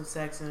obsessed with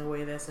sex in a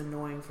way that's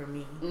annoying for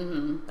me.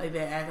 Like they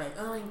act like,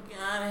 oh my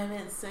god, I haven't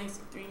had sex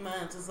in 3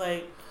 months. It's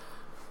like,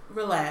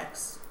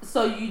 relax.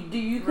 So do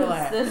you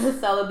consider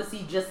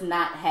celibacy just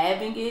not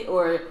having it,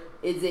 or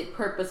is it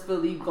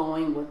purposefully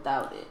going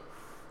without it?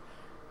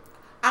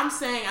 I'm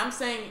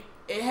saying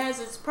it has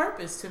its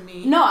purpose to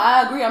me. No,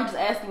 I agree. I'm just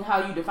asking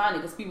how you define it,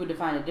 because people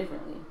define it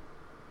differently.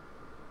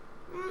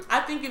 I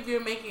think if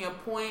you're making a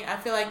point, I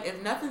feel like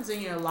if nothing's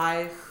in your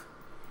life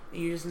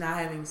and you're just not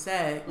having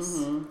sex,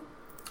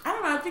 I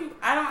don't know.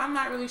 I'm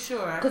not really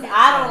sure. Because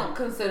I don't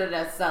consider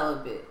that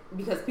celibate,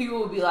 because people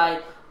will be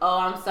like, oh,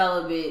 I'm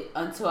celibate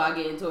until I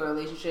get into a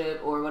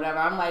relationship or whatever.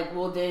 I'm like,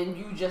 well, then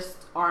you just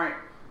aren't,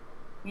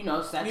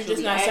 sexually You're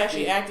just not active.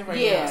 sexually active right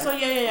now. So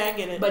yeah, I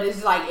get it. But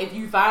it's like, if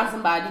you find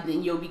somebody,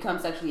 then you'll become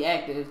sexually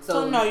active.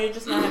 So no, you're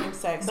just not having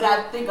sex. But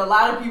I think a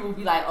lot of people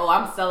be like, oh,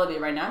 I'm celibate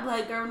right now. I'm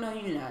like, girl, no,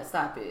 you're not.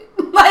 Stop it.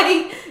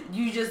 Like,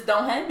 you just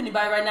don't have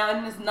anybody right now,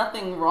 and there's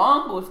nothing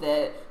wrong with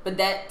that. But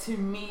that, to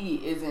me,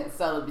 isn't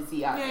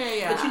celibacy either.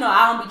 Yeah. But,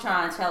 I don't be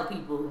trying to tell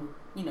people,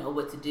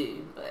 what to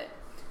do. But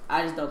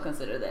I just don't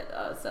consider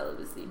that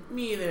celibacy.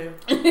 Me either.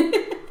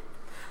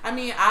 I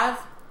mean,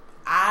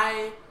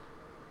 I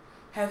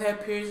have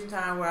had periods of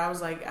time where I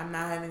was like, I'm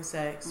not having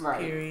sex,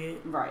 period.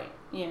 Right,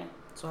 yeah.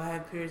 So I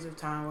had periods of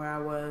time where I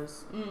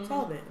was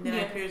celibate. And then I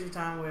had periods of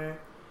time where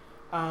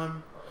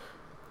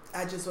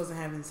I just wasn't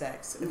having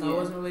sex. If I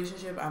was in a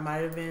relationship, I might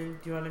have been,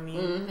 do you know what I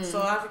mean?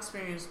 So I've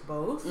experienced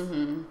both.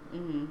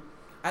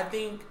 I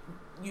think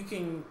you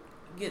can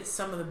get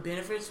some of the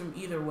benefits from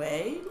either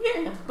way.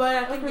 Yeah. But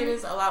I think it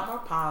is a lot more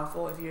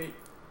powerful if you're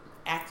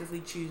actively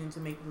choosing to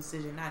make the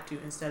decision not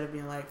to, instead of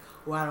being like,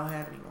 well, I don't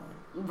have anyone.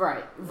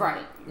 Right.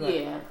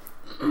 Yeah.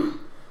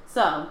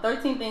 So,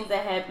 13 things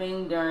that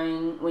happen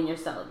when you're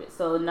celibate.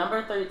 So,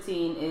 number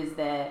 13 is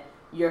that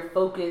your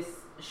focus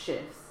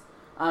shifts.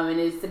 And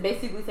it's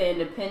basically saying,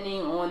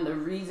 depending on the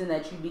reason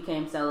that you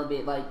became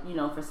celibate, like,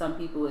 for some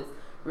people it's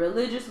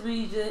religious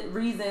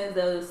reasons.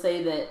 They'll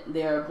say that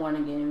they're a born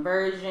again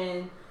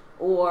virgin,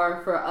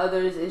 or for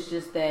others it's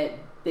just that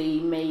they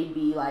may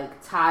be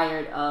like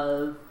tired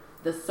of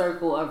the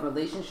circle of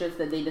relationships,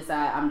 that they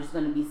decide, I'm just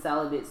going to be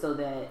celibate so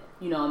that,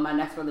 in my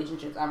next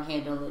relationships I'm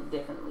handling it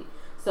differently.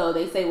 So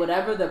they say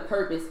whatever the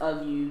purpose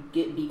of you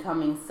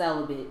becoming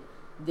celibate,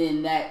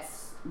 then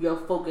you'll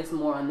focus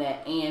more on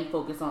that and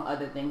focus on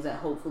other things that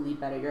hopefully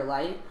better your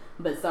life.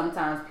 But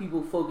sometimes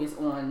people focus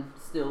on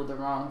still the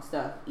wrong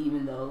stuff,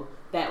 even though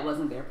that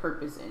wasn't their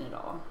purpose in it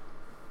all.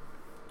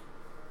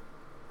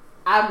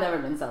 I've never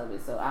been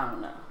celibate, so I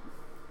don't know.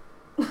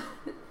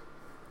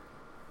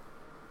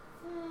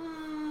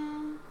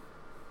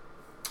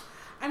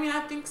 I mean,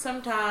 I think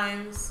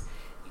sometimes,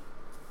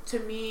 to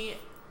me,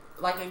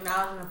 like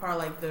acknowledging a part,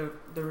 like the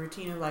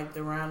routine of like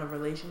the round of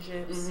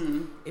relationships.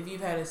 If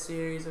you've had a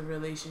series of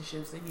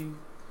relationships that you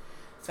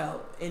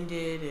felt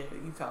ended, or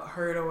you felt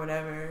hurt or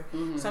whatever,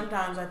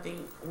 sometimes I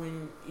think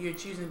when you're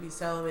choosing to be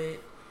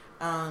celibate,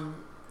 and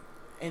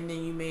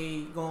then you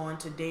may go on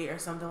to date or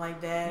something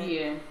like that.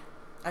 Yeah.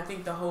 I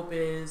think the hope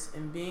is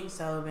in being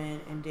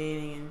celibate and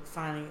dating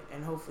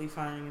and hopefully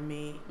finding a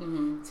mate,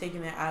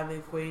 taking that out of the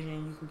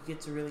equation, you can get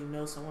to really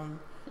know someone,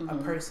 a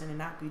person, and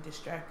not be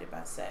distracted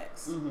by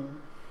sex.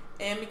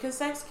 And because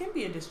sex can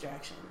be a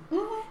distraction.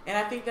 And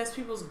I think that's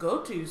people's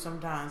go-to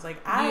sometimes.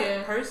 Like,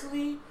 I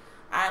personally,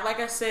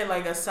 like I said,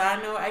 like a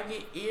side note, I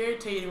get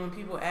irritated when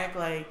people act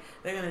like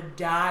they're going to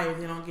die if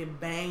they don't get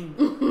banged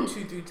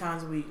 2-3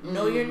 times a week.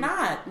 No, you're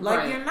not.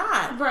 Like, you're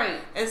not. Right.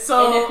 And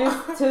so... And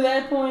if it's to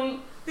that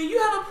point... then you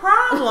have a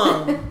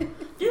problem.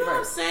 You know what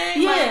I'm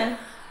saying? Yeah.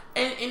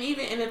 Like,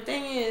 and the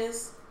thing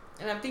is,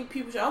 and I think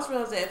people should also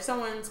realize that if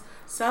someone's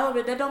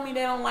celibate, that don't mean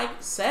they don't like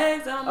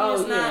sex. That don't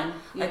mean it's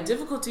not a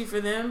difficulty for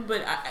them.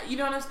 But you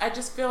know what I'm saying? I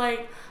just feel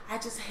like I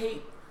just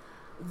hate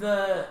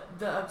the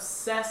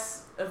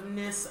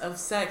obsessiveness of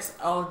sex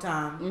all the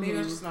time. Maybe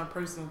that's just my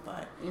personal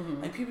thought.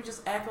 Like, people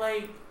just act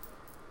like,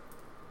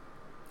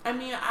 I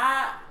mean,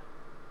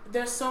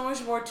 there's so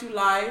much more to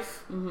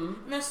life, and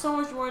there's so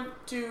much more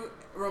to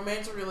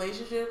romantic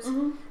relationships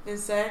than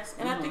sex.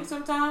 And I think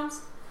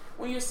sometimes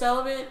when you're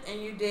celibate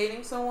and you're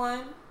dating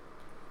someone,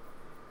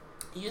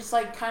 you just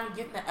like kind of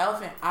getting the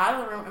elephant out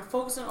of the room and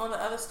focusing on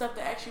the other stuff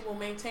that actually will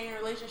maintain a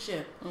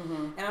relationship.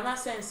 And I'm not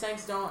saying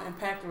sex don't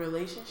impact the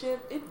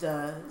relationship. It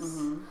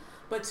does.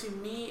 But to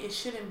me, it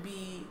shouldn't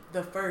be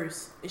the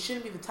first. It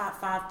shouldn't be the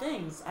top 5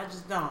 things. I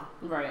just don't.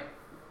 Right.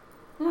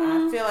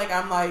 I feel like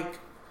I'm like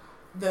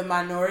the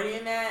minority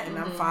in that, and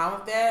I'm fine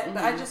with that.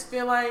 But I just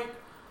feel like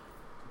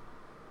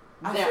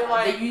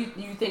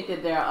you think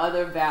that there are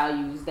other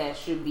values that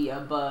should be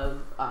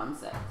above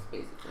sex,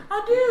 basically.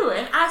 I do,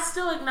 and I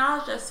still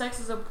acknowledge that sex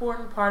is an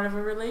important part of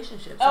a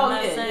relationship. So I'm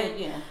not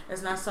saying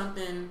it's not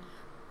something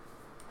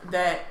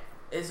that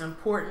is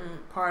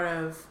important part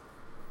of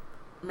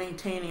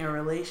maintaining a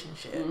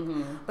relationship.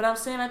 Mm-hmm. But I'm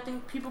saying I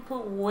think people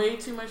put way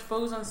too much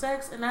focus on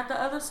sex and not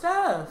the other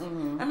stuff.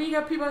 Mm-hmm. I mean, you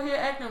got people out here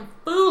acting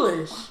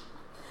foolish.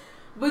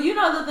 But you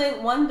know the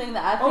thing, one thing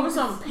that I think over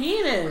some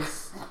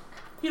penis.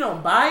 He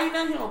don't buy you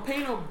nothing. He don't pay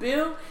no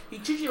bill. He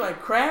treats you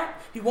like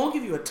crap. He won't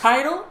give you a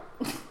title.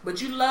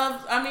 But you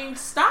love. I mean,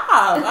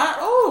 stop.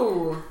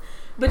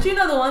 But you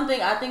know the one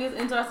thing I think is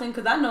interesting,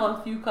 because I know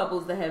a few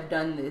couples that have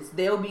done this.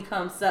 They'll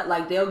become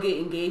they'll get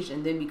engaged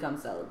and then become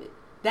celibate.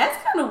 That's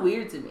kind of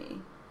weird to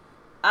me.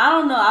 I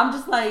don't know. I'm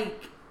just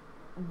like,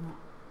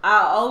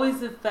 I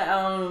always have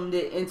found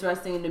it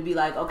interesting to be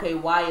like, okay,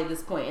 why at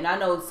this point? And I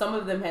know some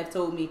of them have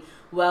told me,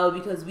 well,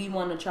 because we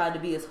want to try to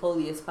be as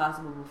holy as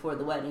possible before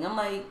the wedding. I'm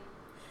like,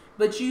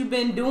 but you've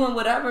been doing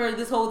whatever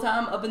this whole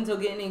time up until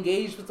getting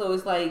engaged. So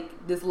it's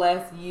like this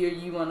last year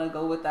you want to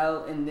go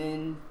without and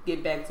then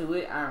get back to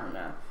it. I don't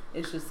know.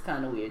 It's just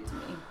kind of weird to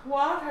me. Well,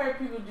 I've heard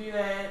people do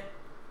that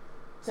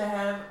to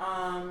have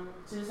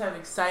to just have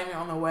excitement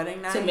on the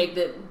wedding night. To make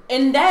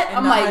and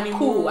I'm like, honeymoon.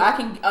 Cool. I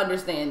can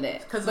understand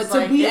that. But to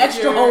like, be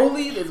extra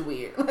holy is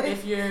weird.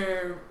 If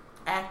you're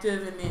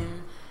active and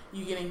then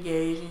you get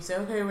engaged and you say,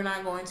 okay, we're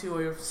not going to,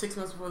 or you're 6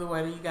 months before the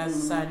wedding, you guys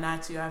decide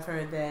not to. I've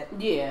heard that.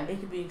 Yeah. It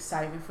could be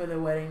excitement for the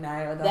wedding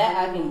night or the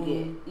that honeymoon. I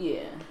can get.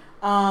 Yeah.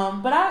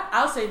 But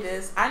I'll say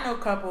this. I know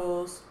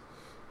couples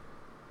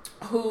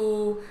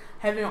who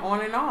have been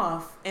on and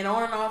off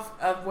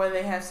of whether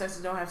they have sex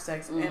or don't have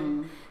sex.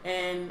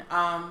 And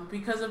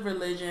because of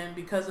religion,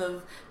 because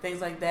of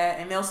things like that,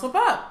 and they'll slip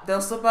up.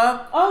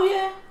 Oh,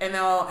 yeah. And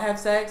they'll have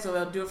sex, or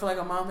they'll do it for like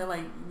a month. They're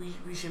like,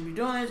 we shouldn't be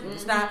doing this.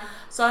 It's not.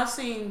 So I've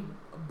seen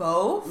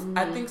both.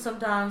 I think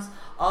sometimes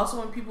also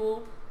when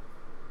people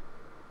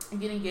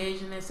get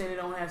engaged and they say they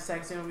don't have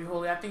sex, they don't be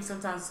holy. I think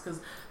sometimes it's because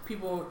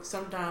people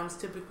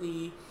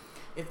typically,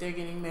 if they're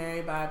getting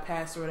married by a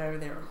pastor or whatever,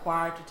 they're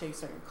required to take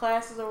certain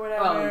classes or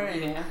whatever. Oh,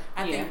 and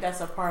I think that's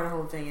a part of the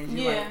whole thing. Is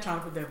you like trying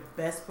to put their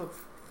best foot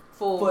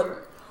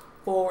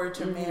forward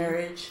to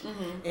marriage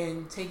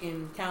and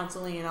taking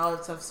counseling and all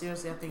that stuff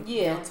seriously. I think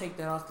they'll take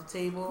that off the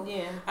table.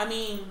 Yeah. I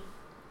mean,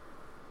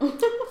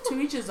 to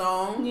each his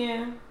own.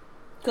 Yeah.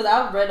 Because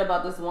I've read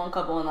about this one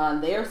couple online.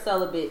 They're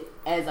celibate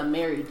as a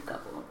married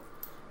couple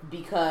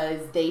because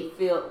they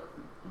feel,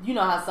 you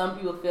know how some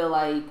people feel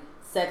like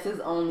sex is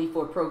only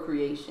for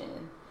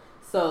procreation.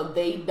 So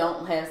they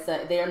don't have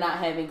sex. They're not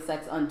having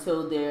sex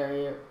until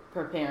they're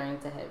preparing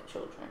to have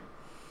children.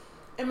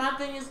 And my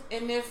thing is,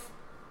 and if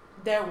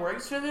that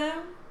works for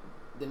them,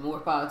 then more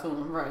power to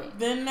them, right?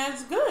 Then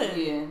that's good.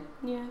 Yeah.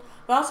 Yeah.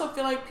 But I also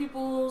feel like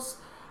people's,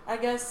 I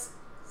guess,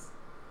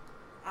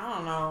 I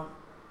don't know,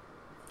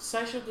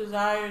 sexual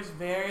desires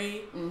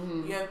vary.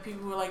 You have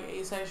people who are like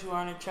asexual,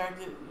 aren't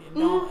attracted.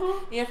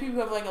 You have people who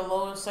have like a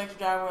lower sexual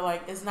drive where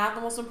like it's not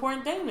the most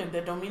important thing to them.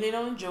 That don't mean they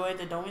don't enjoy it.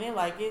 That don't mean they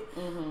like it.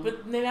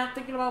 But they're not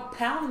thinking about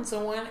pounding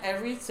someone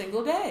every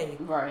single day.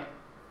 Right.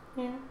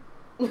 Yeah.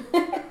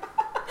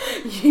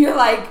 You're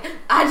like,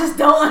 I just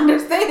don't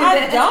understand that.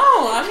 I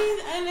don't. I mean,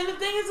 and then the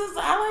thing is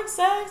I like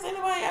sex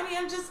anyway. I mean,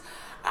 I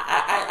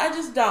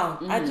just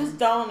don't. I just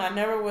don't. I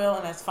never will,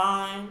 and that's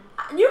fine.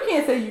 You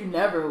can't say you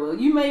never will.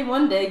 You may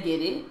one day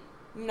get it.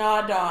 No,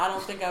 I don't. I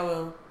don't think I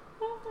will.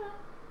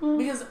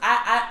 Because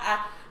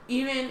I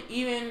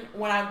even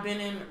when I've been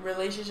in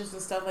relationships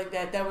and stuff like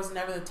that, that was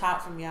never the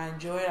top for me. I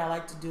enjoy it. I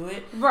like to do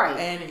it. Right.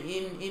 And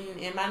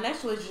in my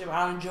next relationship,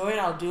 I'll enjoy it.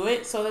 I'll do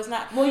it. So that's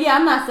not. Well, yeah,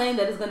 I'm not saying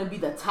that it's going to be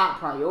the top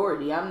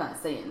priority. I'm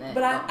not saying that.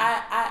 But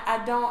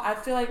I don't. I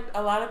feel like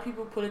a lot of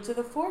people put it to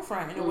the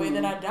forefront in a way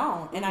that I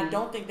don't, and I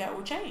don't think that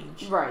will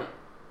change. Right.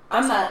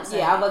 I'm not.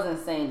 Yeah, I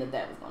wasn't saying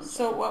that was going to.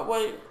 So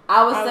what?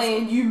 I was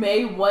saying you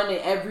may want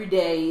it every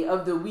day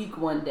of the week.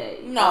 One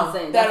day. No,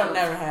 that'll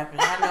never happen.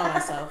 I know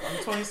myself.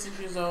 I'm 26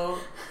 years old.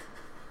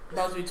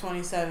 About to be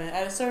 27.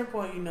 At a certain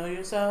point, you know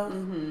yourself.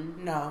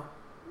 No.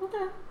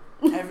 Okay.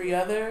 Every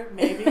other,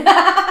 maybe.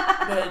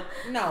 But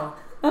no.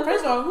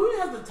 First of all, who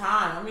has the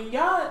time? I mean,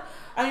 y'all.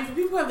 I mean, for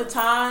people who have the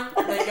time,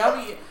 like y'all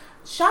be.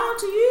 Shout out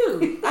to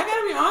you. I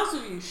gotta be honest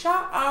with you.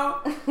 Shout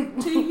out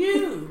to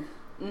you.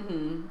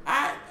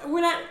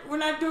 We're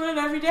not doing it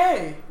every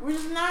day. We're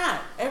just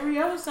not. Every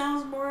other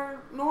sounds more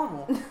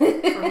normal for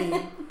me.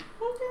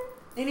 Okay.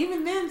 And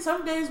even then,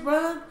 some days,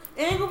 brother,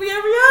 it ain't gonna be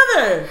every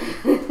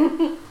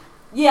other.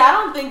 Yeah, I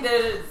don't think that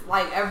it's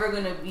like ever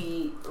gonna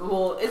be.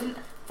 Well, it's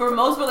for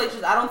most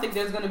relationships. I don't think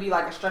there's gonna be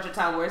like a stretch of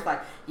time where it's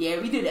like, yeah,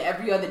 we did it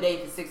every other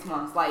day for 6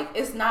 months. Like,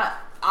 it's not.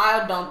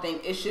 I don't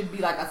think it should be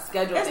like a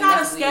schedule. It's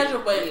not a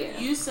schedule, but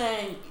you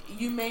saying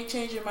you may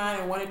change your mind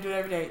and want to do it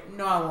every day.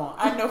 No, I won't.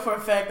 I know for a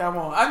fact I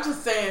won't. I'm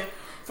just saying,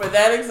 for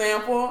that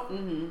example,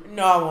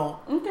 no, I won't.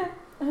 Okay.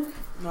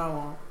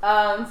 No,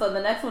 I won't. So the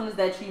next one is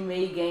that you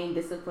may gain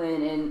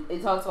discipline, and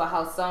it talks about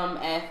how some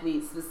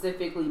athletes,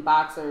 specifically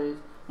boxers,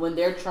 when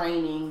they're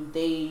training,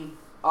 they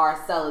are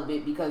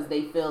celibate because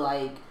they feel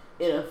like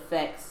it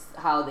affects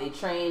how they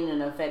train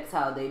and affects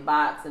how they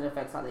box and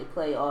affects how they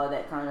play, all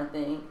that kind of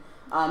thing.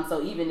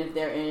 So even if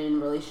they're in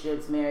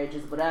relationships,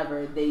 marriages,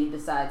 whatever, they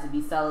decide to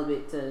be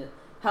celibate to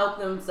help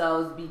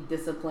themselves be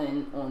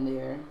disciplined on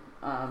their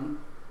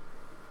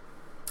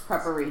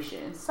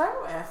preparation.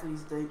 Several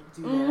athletes do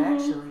that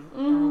actually.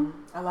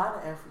 A lot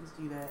of athletes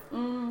do that.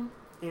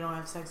 They don't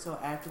have sex till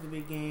after the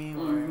big game,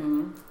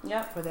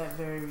 or for that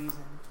very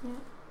reason.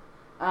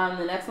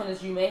 The next one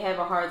is you may have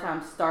a hard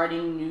time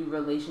starting new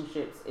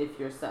relationships if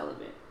you're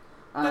celibate,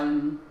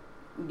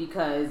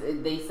 because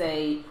they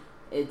say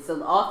it's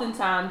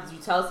oftentimes you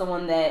tell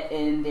someone that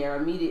and they're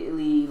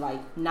immediately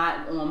like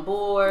not on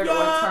board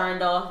or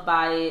turned off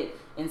by it,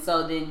 and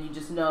so then you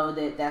just know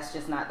that that's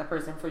just not the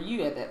person for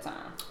you at that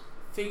time.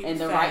 And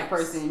the right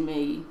person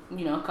may,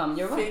 come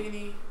your way.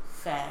 Figgity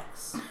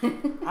facts.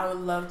 I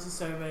would love to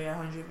survey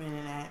 100 men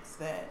and ask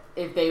that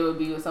if they would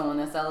be with someone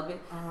that's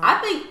celibate. I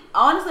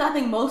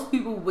think most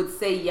people would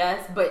say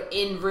yes, but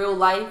in real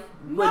life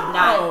would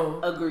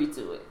not agree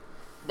to it.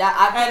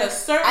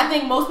 I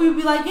think most people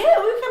be like,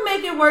 yeah, we can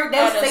make it work.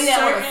 They'll say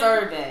that on a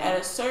survey. At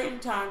a certain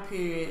time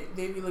period,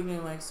 they be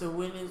looking like, so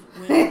when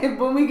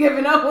when we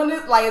giving up on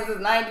this? Like, is this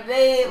 90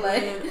 days?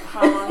 Like,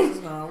 how long is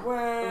this gonna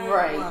work?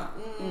 Right.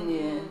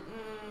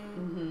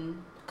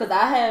 Because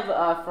I have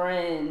a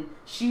friend,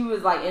 she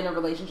was like in a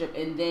relationship,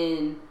 and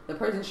then the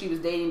person she was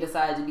dating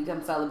decided to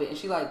become celibate, and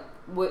she like,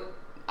 what?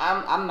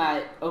 I'm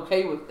not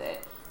okay with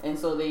that, and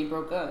so they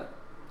broke up.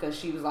 Because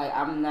she was like,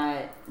 I'm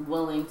not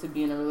willing to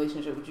be in a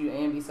relationship with you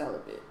and be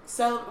celibate.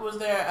 Was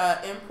there an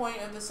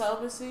endpoint of the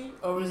celibacy?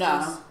 Or was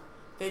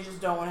they just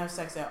don't want to have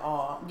sex at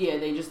all? Yeah,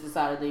 they just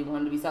decided they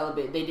wanted to be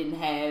celibate. They didn't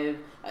have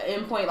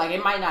an endpoint. Like,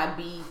 it might not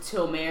be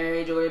till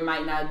marriage or it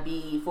might not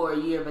be for a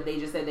year, but they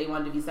just said they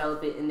wanted to be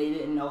celibate and they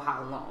didn't know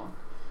how long.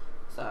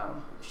 So,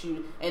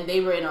 and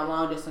they were in a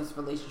long distance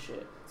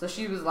relationship. So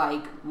she was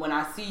like, when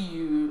I see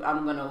you,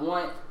 I'm going to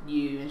want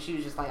you. And she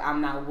was just like,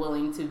 I'm not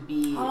willing to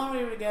be... How long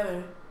were you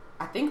together?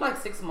 I think like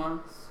 6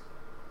 months.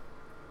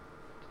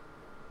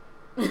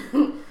 And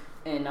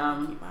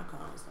keep my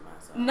comments to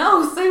myself.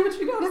 No, say what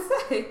you gotta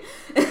say.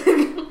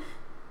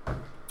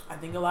 I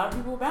think a lot of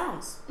people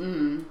bounce.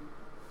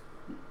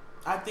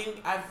 I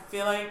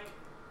feel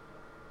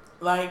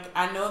like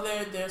I know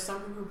there's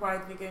some people who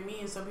probably think of me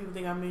and some people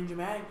think I'm being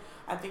dramatic.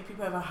 I think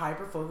people have a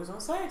hyper focus on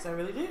sex. I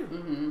really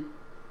do.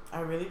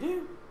 I really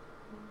do.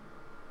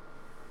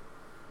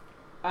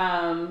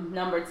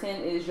 Number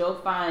 10 is you'll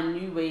find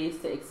new ways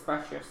to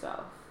express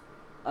yourself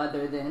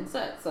other than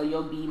sex. So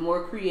you'll be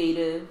more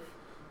creative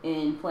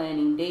in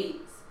planning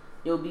dates.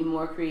 You'll be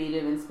more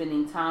creative in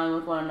spending time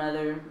with one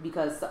another,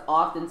 because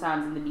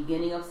oftentimes in the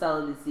beginning of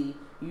celibacy,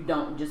 you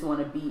don't just want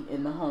to be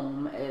in the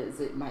home, as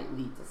it might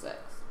lead to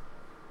sex.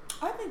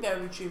 I think that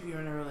would be true if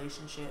you're in a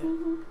relationship.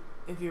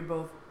 If you're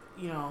both,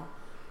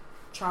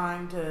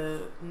 trying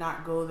to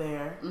not go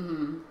there.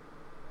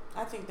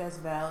 I think that's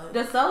valid.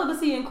 Does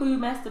celibacy include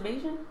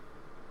masturbation?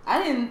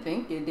 I didn't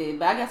think it did,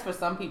 but I guess for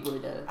some people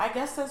it does. I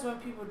guess that's when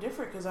people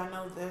differ, because I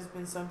know there's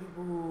been some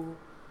people who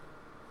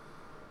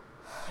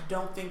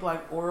don't think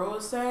like oral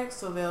is sex,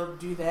 so they'll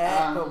do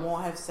that but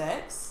won't have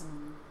sex.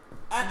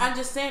 I'm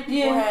just saying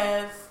people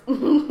have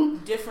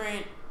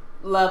different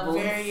levels,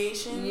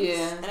 variations.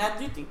 Yeah. And I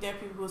do think there are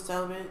people who are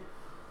celibate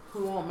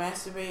who won't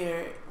masturbate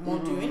or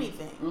won't do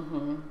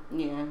anything.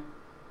 Yeah.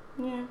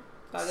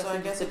 So I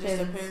guess it just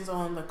depends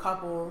on the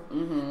couple,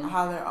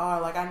 how they are.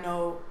 Like, I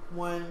know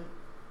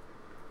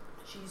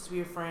she used to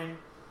be a friend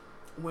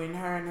when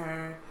her and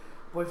her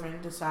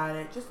boyfriend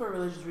decided, just for a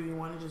religious reason,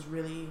 wanted to just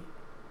really,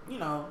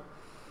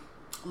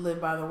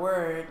 live by the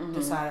word,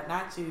 decided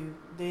not to.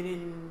 They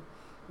didn't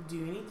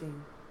do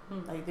anything.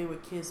 Like, they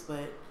would kiss,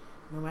 but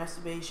no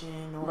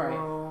masturbation, no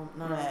oral,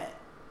 none of that.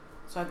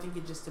 So I think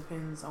it just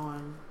depends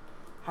on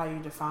how you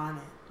define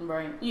it.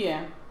 Right.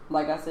 Yeah.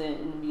 Like I said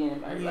in the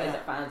beginning, everybody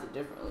defines it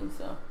differently.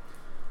 So,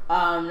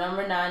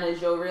 number 9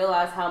 is you'll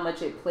realize how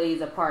much it plays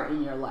a part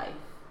in your life.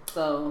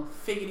 So,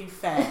 figgity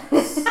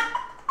facts.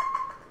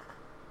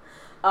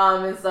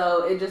 And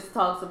so it just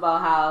talks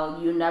about how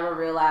you never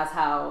realize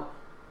how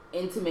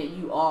intimate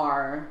you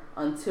are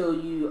until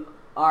you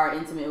are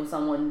intimate with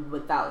someone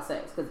without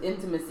sex. Because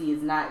intimacy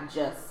is not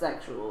just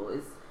sexual;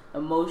 it's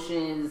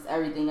emotions,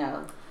 everything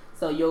else.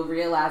 So you'll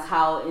realize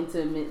how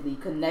intimately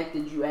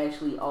connected you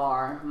actually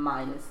are,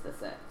 minus the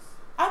sex.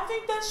 I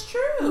think that's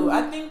true.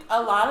 I think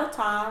a lot of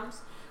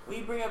times when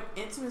you bring up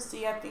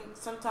intimacy, I think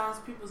sometimes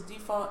people's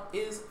default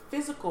is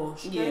physical,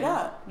 straight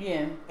up.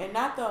 Yeah. And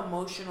not the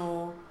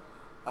emotional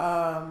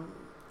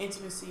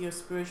intimacy or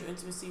spiritual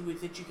intimacy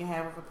that you can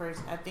have with a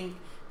person. I think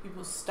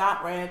people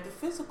stop right at the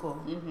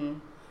physical.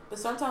 But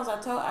sometimes I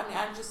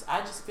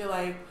just feel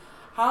like,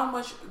 how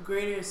much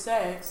greater is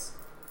sex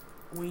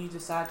when you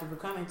decide to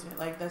become intimate?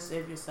 Like, let's say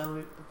if you're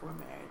celibate before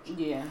marriage.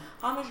 Yeah.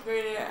 How much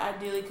greater,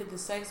 ideally, could the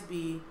sex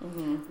be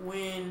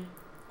when,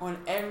 on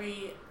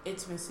every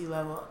intimacy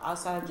level,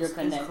 outside of just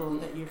physical,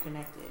 that you're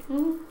connected?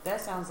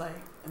 That sounds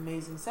like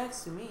amazing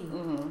sex to me.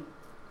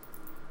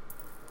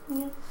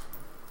 Yeah.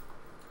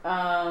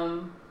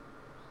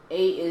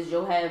 8 is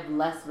you'll have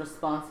less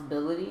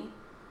responsibility.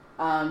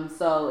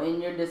 So in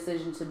your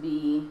decision to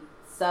be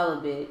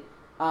celibate,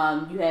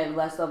 you have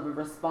less of a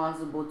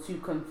responsible to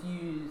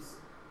confuse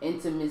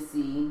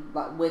intimacy,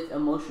 like with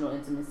emotional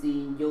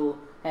intimacy, you'll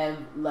have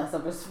less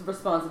of a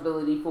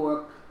responsibility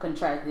for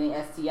contracting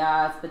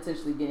STIs,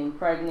 potentially getting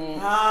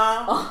pregnant,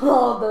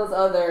 all those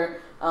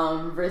other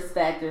risk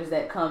factors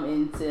that come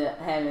into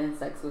having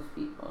sex with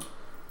people.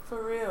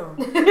 For real.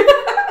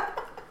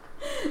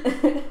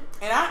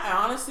 And I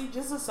honestly,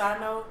 just a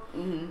side note,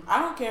 I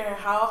don't care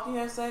how often you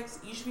have sex,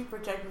 you should be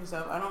protecting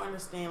yourself. I don't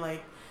understand,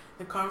 like,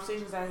 the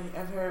conversations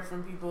I've heard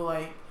from people,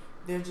 like,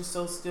 they're just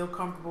so still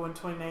comfortable in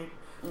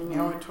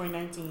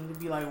 2019 to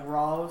be, like,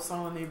 raw with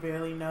someone they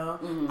barely know.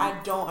 I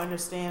don't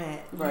understand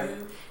that. Right.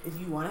 If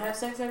you want to have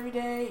sex every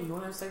day, you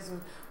want to have sex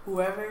with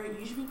whoever,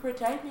 you should be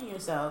protecting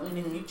yourself. And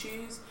if you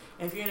choose,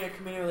 if you're in a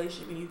committed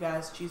relationship and you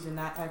guys choose to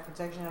not have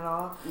protection at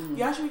all,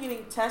 y'all should be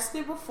getting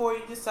tested before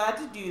you decide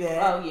to do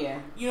that. Oh yeah.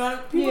 You know,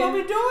 people don't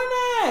be doing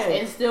that.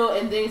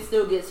 And then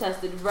still get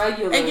tested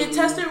regularly. And get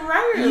tested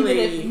regularly. Even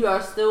if you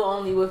are still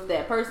only with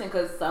that person,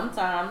 because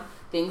sometimes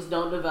things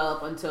don't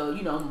develop until,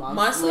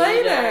 months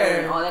later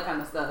and all that kind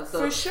of stuff.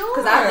 So, for sure.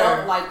 Because I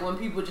don't like when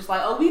people just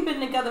like, oh, we've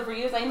been together for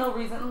years. Ain't no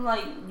reason.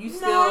 Like, you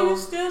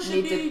still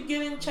should be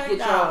getting checked out.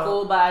 Get your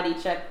full body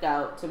checked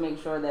out to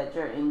make sure that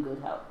you're in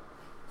good health.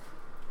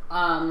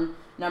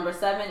 Number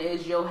 7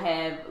 is you'll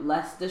have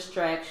less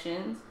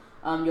distractions.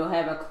 You'll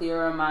have a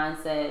clearer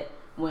mindset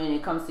when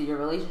it comes to your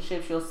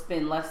relationships. You'll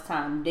spend less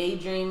time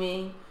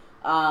daydreaming.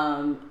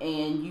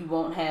 And you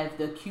won't have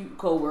the cute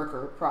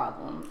coworker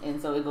problem,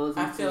 and so it goes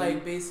into... I feel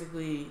like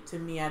basically, to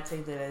me, I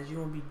take that as you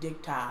won't be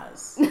dick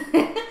ties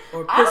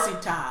or pussy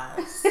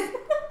ties.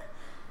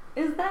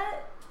 Is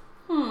that?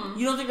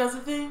 You don't think that's a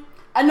thing?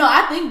 No,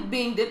 I think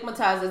being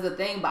dickmatized is a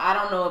thing, but I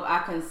don't know if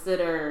I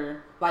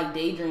consider like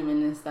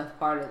daydreaming and stuff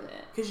part of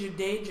that. Because you're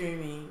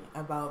daydreaming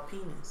about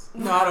penis.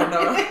 No, I don't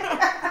know.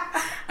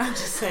 I'm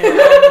just saying, I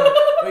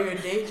don't know. Or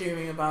you're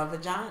daydreaming about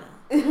vagina.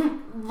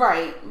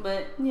 Right,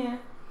 but yeah.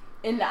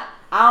 And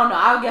I don't know.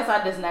 I guess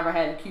I just never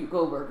had a cute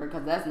coworker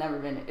because that's never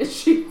been an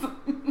issue for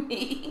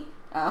me.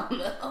 I don't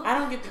know. I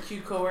don't get the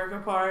cute coworker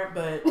part,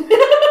 but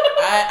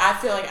I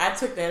feel like I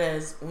took that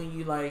as when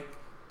you like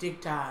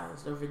dick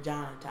ties or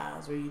vagina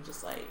ties, where you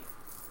just like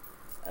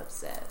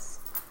obsessed.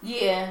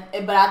 Yeah,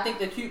 but I think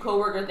the cute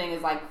coworker thing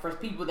is like for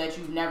people that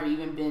you've never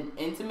even been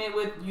intimate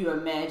with. You're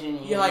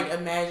like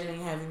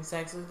imagining having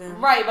sex with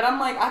them, right? But I'm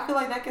like, I feel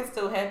like that can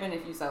still happen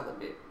if you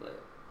celibate, but.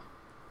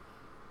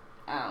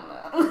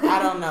 I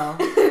don't know.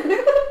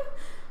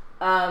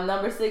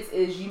 Number 6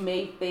 is you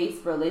may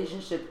face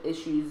relationship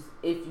issues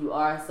if you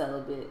are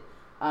celibate,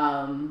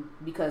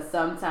 because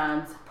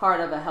sometimes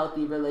part of a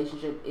healthy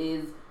relationship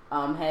is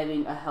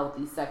having a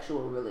healthy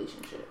sexual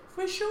relationship.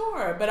 For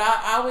sure, but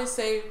I always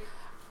say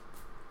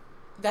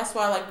that's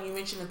why, like when you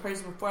mentioned the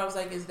person before, I was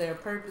like, is there a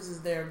purpose? Is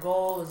there a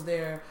goal? Is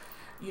there,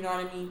 you know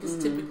what I mean? Because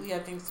typically, I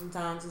think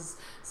sometimes it's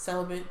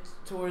celibate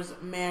towards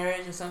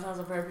marriage, and sometimes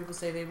I've heard people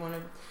say they want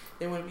to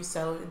be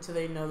celibate until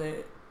they know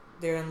that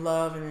they're in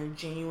love and in a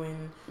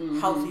genuine,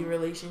 healthy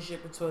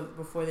relationship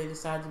before they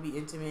decide to be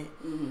intimate.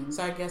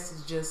 So I guess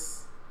it's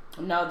just...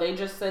 No, they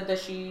just said that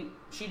she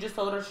just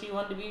told her she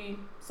wanted to be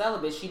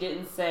celibate. She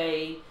didn't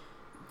say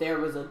there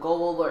was a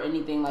goal or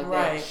anything like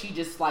that. She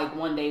just like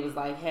one day was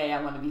like, hey,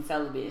 I want to be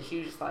celibate. And she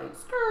was just like,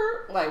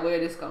 skirt. Like, where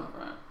did this come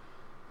from?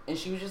 And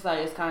she was just like,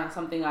 it's kind of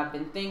something I've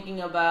been thinking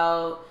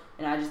about,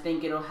 and I just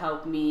think it'll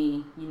help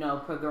me,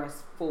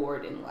 progress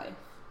forward in life.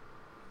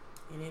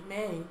 And it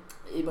may.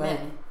 But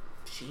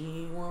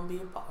she won't be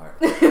a part.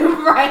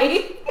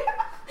 Right?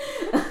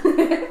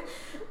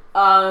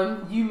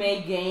 You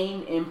may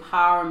gain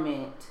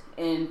empowerment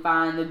and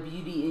find the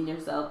beauty in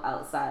yourself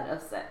outside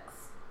of sex.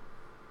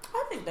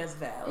 I think that's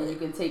valid. And you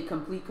can take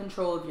complete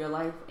control of your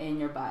life and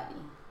your body.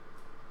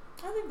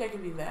 I think that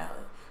could be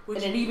valid. And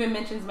it even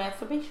mentions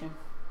masturbation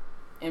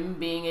and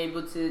being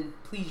able to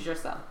please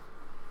yourself.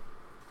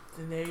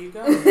 Then there you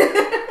go.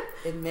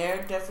 In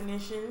their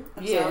definition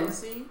of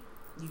celibacy,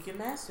 you can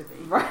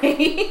masturbate.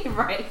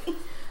 Right.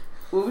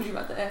 What was you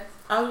about to ask?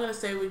 I was gonna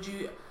say, would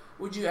you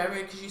ever?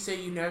 Because you said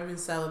you've never been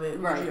celibate.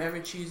 Would you ever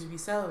choose to be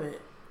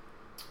celibate?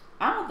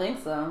 I don't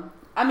think so.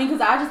 I mean,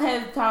 because I just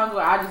have times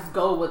where I just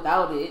go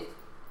without it.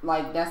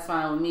 Like that's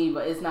fine with me,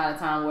 but it's not a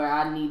time where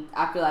I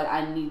feel like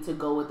I need to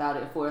go without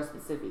it for a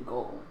specific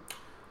goal.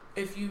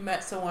 If you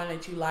met someone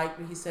that you liked,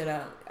 but he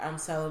said, I'm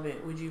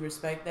celibate, would you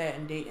respect that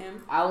and date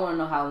him? I want to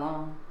know how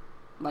long.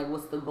 Like,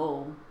 what's the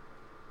goal?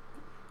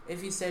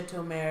 If he said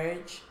till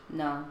marriage?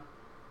 No.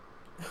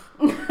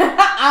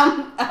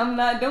 I'm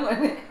not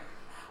doing it.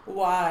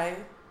 Why?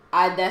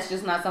 That's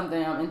just not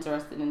something I'm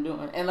interested in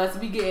doing. Unless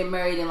we get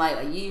married in like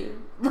a year.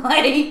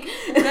 Like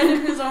that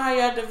depends on how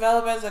y'all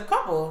develop as a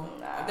couple.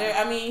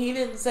 He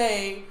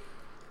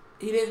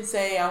didn't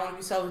say I want to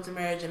be celibate to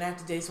marriage and I have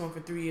to date someone for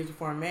 3 years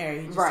before I'm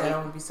married. He just said I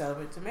want to be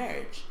celibate to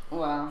marriage.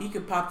 Wow. He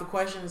could pop the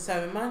question in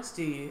 7 months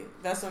to you.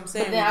 That's what I'm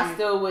saying. But then I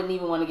still wouldn't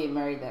even want to get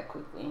married that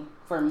quickly.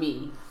 For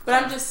me. But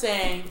I'm just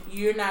saying,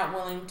 you're not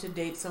willing to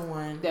date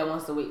someone that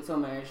wants to wait till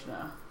marriage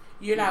now.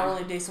 You're not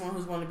willing to date someone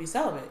who's willing to be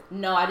celibate.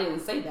 No, I didn't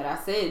say that. I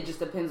said it just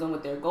depends on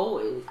what their goal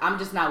is. I'm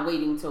just not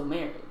waiting till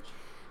marriage.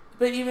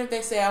 But even if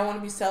they say I want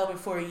to be celibate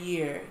for a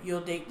year,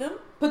 you'll date them?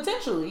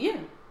 Potentially, yeah.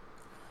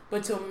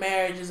 But till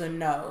marriage is a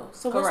no.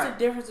 So Correct. What's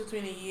the difference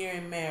between a year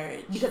and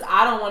marriage? Because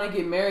I don't want to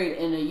get married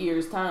in a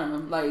year's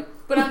time. Like,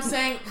 but I'm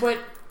saying, but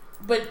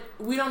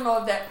we don't know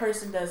if that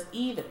person does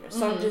either.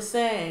 So I'm just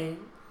saying,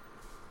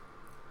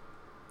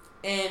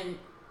 and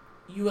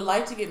you would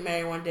like to get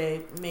married one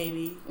day,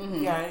 maybe,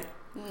 right?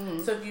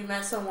 Mm-hmm. So if you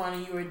met someone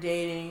and you were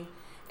dating,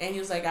 and he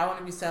was like, I want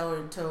to be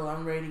celibate until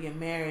I'm ready to get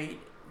married.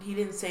 He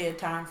didn't say a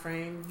time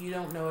frame. You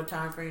don't know a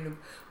time frame of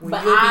when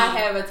but I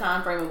have a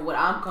time frame of what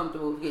I'm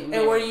comfortable with getting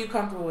married. And what are you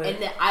comfortable with?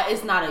 And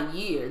it's not a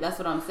year. That's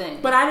what I'm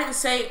saying. But I didn't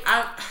say.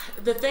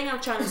 The thing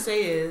I'm trying to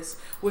say is,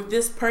 with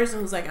this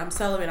person who's like, I'm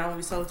celibate, I want to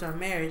be celibate until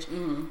marriage.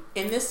 Mm-hmm.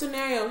 In this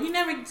scenario, he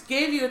never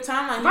gave you a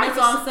timeline. Right. So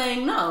I'm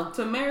saying no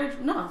to marriage.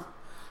 No.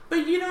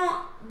 But you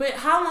don't. But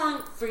how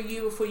long for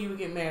you before you would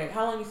get married?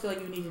 How long you feel like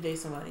you need to date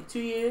somebody? 2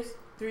 years?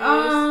 3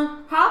 years?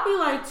 Probably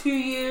like 2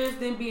 years,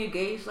 then be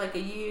engaged like a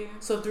year.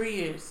 So 3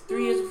 years.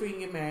 3 years before you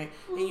get married.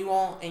 And you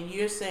won't, and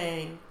you're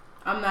saying...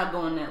 I'm not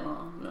going that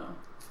long, no.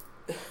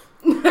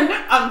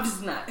 I'm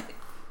just not.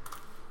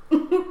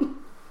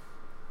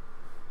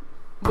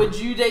 Would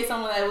you date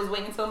someone that was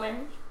waiting until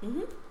marriage?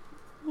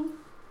 Mm-hmm.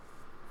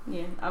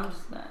 Yeah, I'm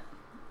just not.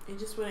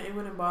 It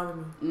wouldn't bother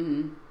me.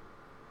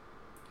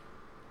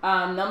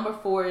 Mm-hmm. Number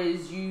 4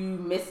 is you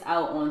miss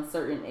out on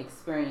certain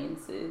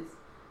experiences.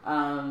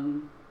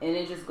 And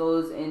it just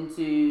goes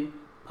into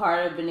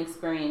part of an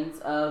experience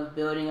of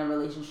building a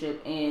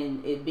relationship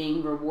and it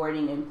being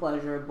rewarding and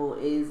pleasurable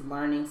is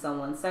learning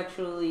someone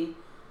sexually.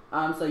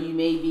 So you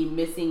may be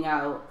missing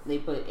out, they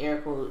put air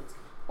quotes,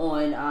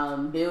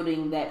 on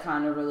building that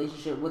kind of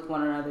relationship with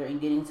one another and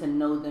getting to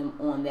know them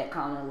on that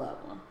kind of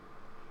level.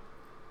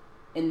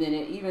 And then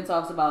it even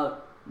talks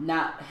about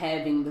not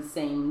having the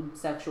same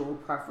sexual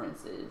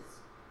preferences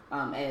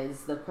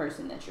as the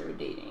person that you're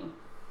dating.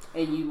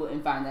 And you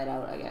wouldn't find that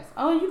out, I guess.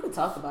 Oh, you could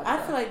talk about it.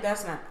 I feel like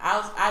that's not...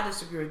 I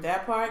disagree with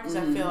that part because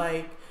I feel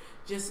like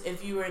just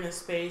if you were in a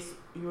space,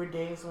 you were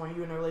dating someone,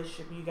 you were in a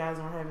relationship, you guys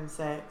aren't having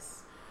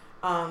sex,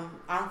 I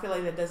don't feel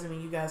like that doesn't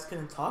mean you guys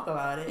couldn't talk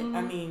about it.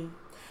 I mean,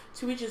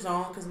 to each his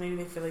own, because maybe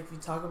they feel like if you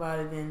talk about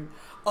it, then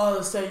all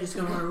of a sudden you're just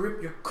going to want to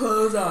rip your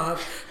clothes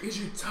off because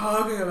you're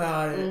talking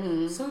about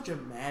it. So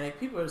dramatic.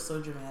 People are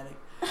so dramatic.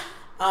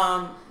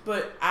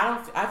 But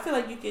I feel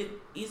like you could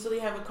easily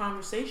have a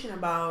conversation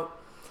about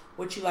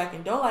what you like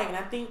and don't like. And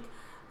I think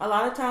a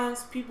lot of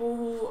times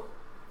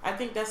I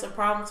think that's a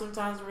problem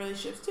sometimes in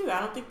relationships too. I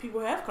don't think people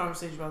have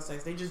conversations about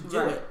sex. They just do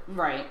it.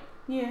 Right.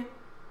 Yeah.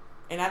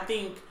 And I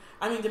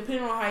mean,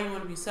 depending on how you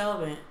want to be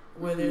celibate,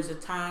 where there's a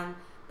time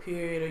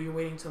period or you're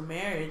waiting till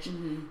marriage,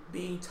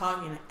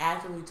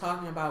 actively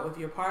talking about with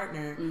your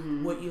partner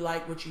what you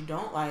like, what you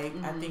don't like,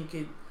 I think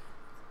could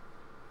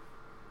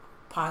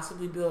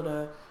possibly build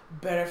a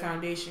better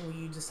foundation when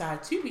you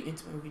decide to be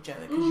intimate with each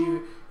other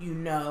because you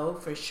know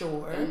for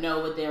sure and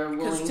know what they're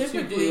willing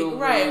to do,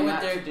 right?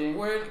 What they're doing.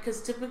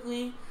 Because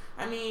typically,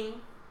 I mean,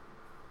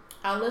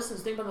 our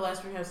listeners, think about the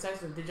last time you had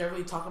sex with. Did you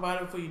really talk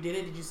about it before you did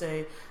it? Did you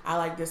say, I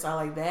like this, I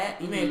like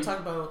that? You may have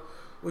talked about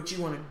what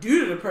you want to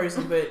do to the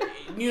person, but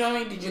you know what I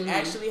mean? Did you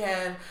actually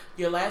have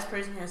your last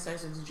person you had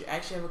sex with? Did you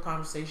actually have a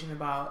conversation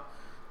about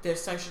their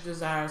sexual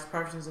desires,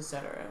 preferences,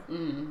 etc.?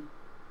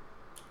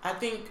 I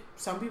think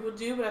some people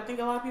do, but I think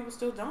a lot of people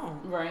still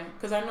don't. Right.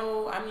 Because I've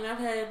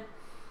had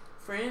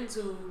friends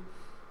who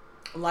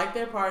like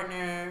their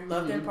partner,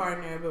 love their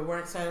partner, but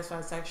weren't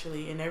satisfied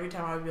sexually. And every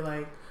time I would be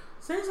like,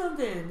 say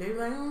something, they'd be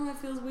like, oh, that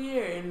feels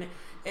weird.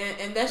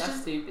 And that's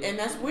just stupid. And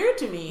that's weird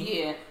to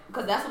me. Yeah.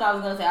 Because that's what I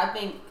was going to say.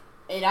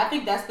 I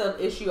think that's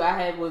the issue I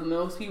have with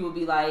most people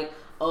be like,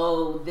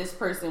 oh, this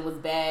person was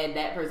bad,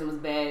 that person was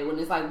bad. When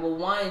it's like, well,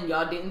 one,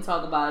 y'all didn't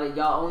talk about it.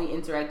 Y'all only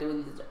interacted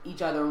with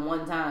each other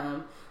one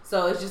time.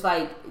 So it's just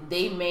like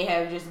they may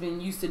have just been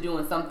used to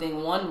doing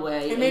something one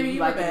way, and maybe you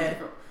were bad,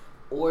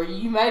 or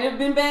you might have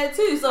been bad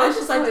too. So I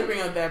just like to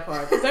bring up that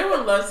part because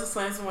everyone loves to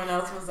slam someone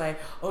else and was like,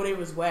 "Oh, they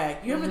was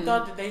whack." You ever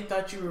thought that they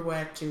thought you were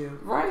whack too?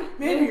 Right?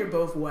 Maybe you're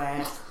both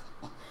whack.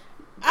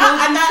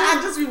 I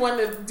just be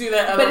wanting to do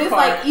that other part. But it's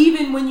like,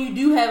 even when you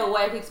do have a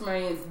whack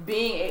experience,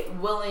 being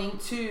willing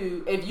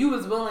to, if you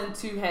was willing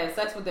to have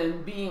sex with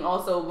them, being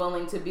also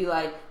willing to be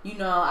like,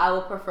 I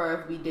would prefer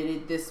if we did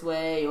it this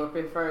way, or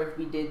prefer if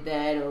we did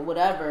that, or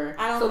whatever,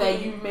 so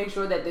that you make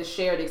sure that the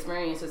shared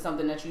experience is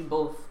something that you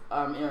both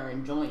are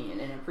enjoying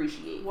and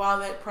appreciate. While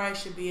that probably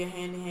should be a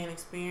hand-to-hand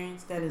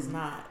experience, that is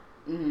not.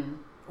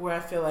 Where I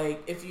feel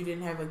like if you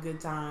didn't have a good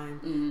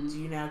time, do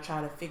you now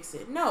try to fix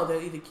it? No,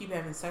 they'll either keep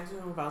having sex with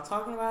them without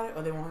talking about it,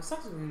 or they won't have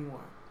sex with them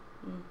anymore.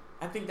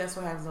 I think that's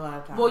what happens a lot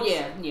of times. Well,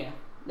 yeah.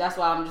 That's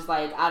why I'm just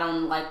like, I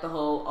don't like the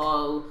whole,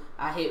 oh,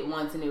 I hit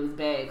once and it was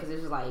bad, because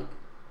it's just like,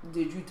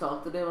 did you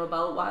talk to them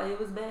about why it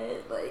was bad?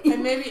 Like,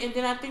 and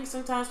then I think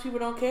sometimes people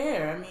don't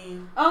care. I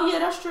mean, oh yeah,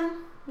 that's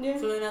true. Yeah.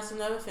 So then that's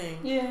another thing.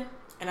 Yeah.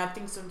 And I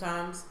think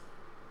sometimes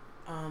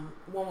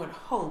one would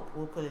hope,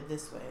 we'll put it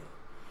this way,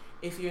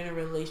 if you're in a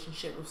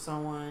relationship with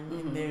someone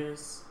and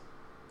there's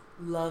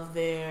love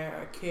there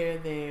or care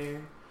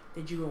there,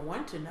 that you would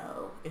want to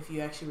know if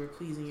you actually were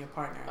pleasing your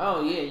partner.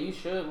 Oh yeah, you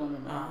should want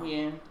to know.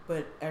 Yeah,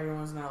 but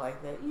everyone's not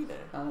like that either.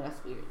 Oh,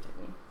 that's weird to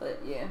me.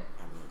 But yeah.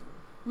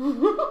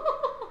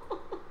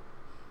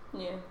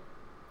 Yeah.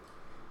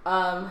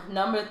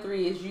 Number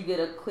 3 is you get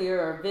a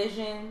clearer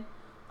vision.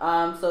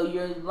 So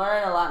you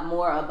learn a lot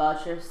more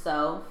about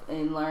yourself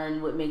and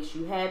learn what makes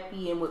you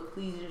happy and what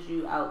pleases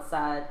you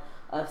outside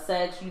of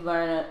sex. You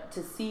learn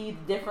to see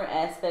different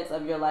aspects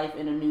of your life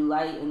in a new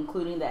light,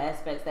 including the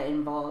aspects that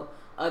involve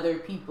other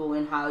people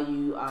and how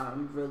you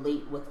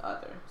relate with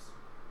others.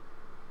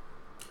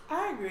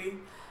 I agree.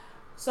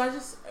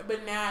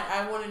 But now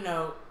I want to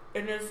know,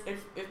 and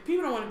if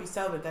people don't want to be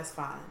celibate, that's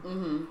fine.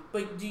 Mm-hmm.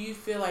 But do you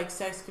feel like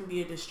sex can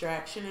be a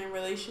distraction in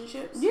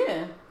relationships?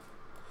 Yeah.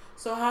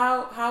 So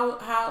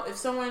how if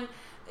someone,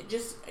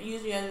 just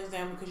use me as an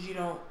example because you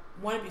don't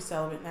want to be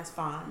celibate, and that's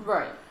fine.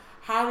 Right.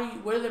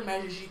 What are the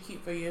measures you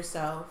keep for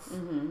yourself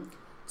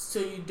so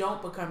you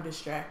don't become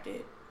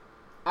distracted?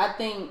 I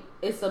think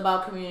it's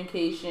about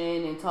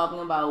communication and talking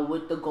about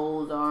what the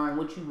goals are and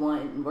what you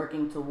want and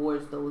working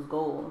towards those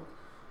goals.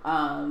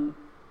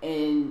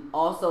 And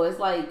also it's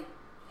like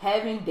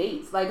having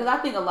dates. Like, because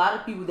I think a lot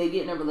of people, they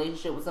get in a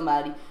relationship with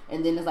somebody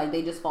and then it's like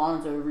they just fall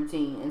into a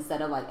routine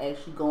instead of like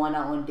actually going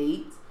out on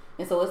dates.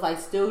 And so it's like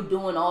still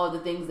doing all the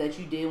things that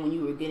you did when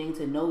you were getting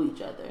to know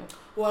each other.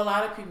 Well, a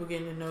lot of people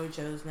getting to know each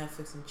other is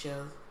Netflix and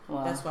chill.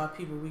 Wow. That's why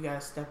we got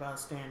to step out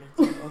standards.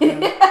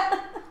 Okay?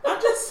 I'm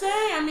just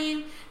saying, I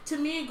mean, to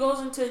me it goes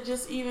into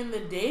just even the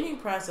dating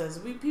process.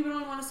 People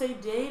don't want to say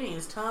dating.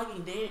 It's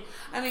talking, dating.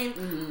 I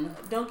mean,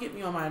 don't get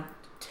me on my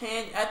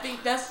tangent. I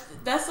think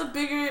that's a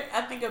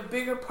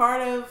bigger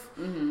part of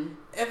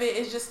it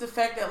is just the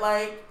fact that,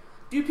 like,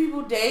 do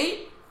people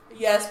date?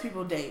 Yes,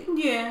 people date.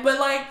 Yeah. But,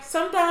 like,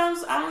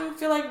 sometimes I don't even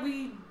feel like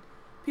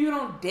people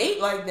don't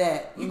date like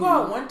that. You go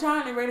out one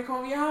time, they're ready to come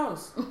over your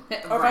house.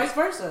 Or vice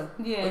versa.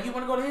 Yeah. Or you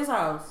want to go to his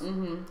house.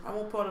 I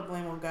won't put the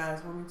blame on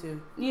guys. Women too.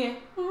 Yeah.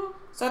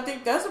 So I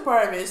think that's a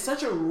part of it. It's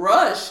such a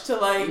rush to,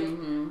 like,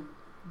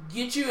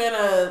 get you in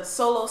a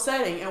solo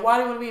setting. And why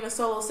do you want to be in a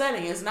solo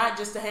setting? It's not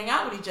just to hang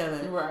out with each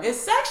other. Right. It's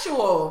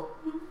sexual.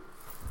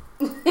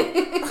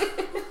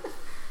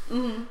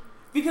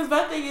 Because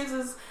my thing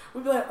is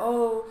we'd be like,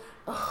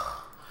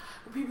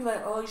 people be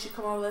like, you should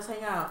come over, let's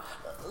hang out.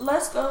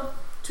 Let's go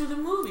to the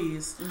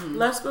movies.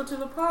 Let's go to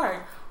the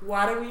park.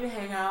 Why do we need to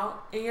hang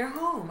out in your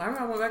home? I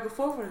remember I went back and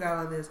forth with a guy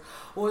like this.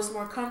 It's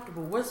more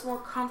comfortable. What's more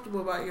comfortable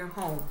about your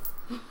home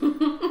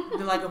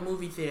than like a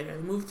movie theater?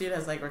 The movie theater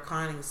has like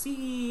reclining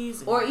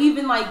seats. Or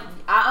even like,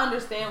 I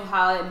understand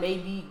how it may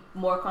be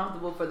more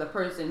comfortable for the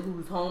person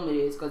whose home it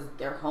is because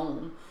they're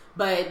home.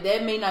 But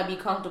that may not be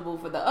comfortable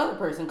for the other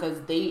person because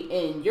they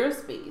in your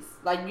space.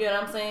 Like, you know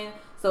what I'm saying?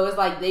 So it's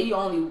like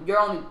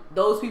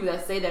those people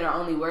that say that are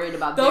only worried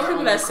about those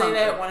people that say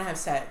that want to have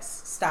sex.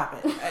 Stop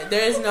it.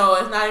 It's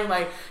not even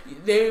like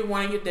they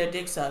want to get their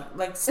dick sucked.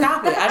 Like,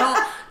 stop it. I don't.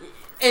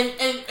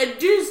 And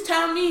dudes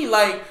tell me,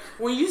 like,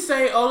 when you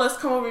say, let's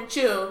come over and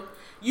chill,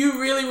 you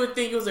really would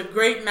think it was a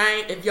great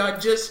night if y'all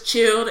just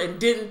chilled and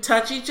didn't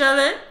touch each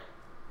other?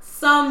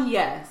 Some,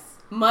 yes.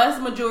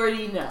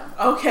 Majority, no.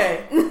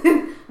 Okay.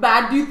 But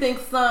I do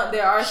think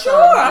there are some.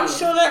 Sure, I'm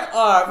sure there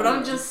are. But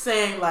I'm just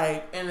saying,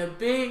 like, in a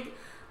big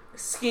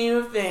scheme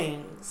of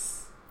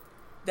things,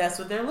 that's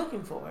what they're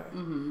looking for.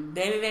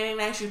 They didn't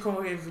actually come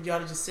over here for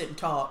y'all to just sit and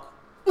talk.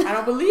 I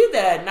don't believe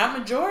that. Not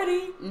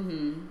majority.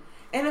 And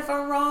if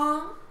I'm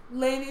wrong,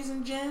 ladies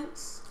and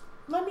gents,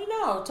 let me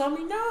know. Tell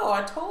me no.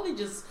 I totally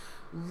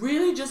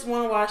really just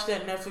want to watch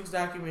that Netflix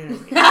documentary.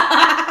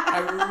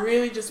 I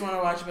really just want to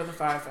watch about the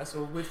Fire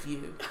Festival with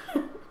you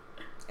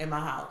in my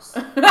house.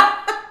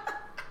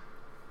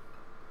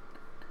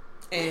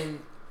 And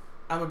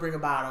I'm gonna bring a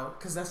bottle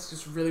because that's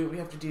just really what we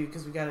have to do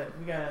because we gotta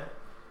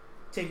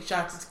take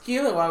shots of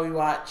tequila while we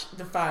watch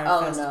the Fire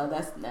Festival.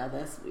 No,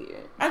 that's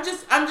weird. I'm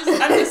just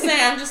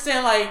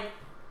saying like,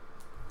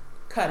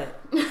 cut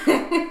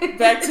it.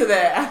 Back to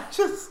that. I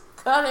just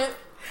cut it.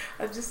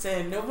 I'm just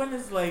saying no one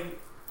is like,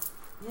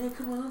 yeah,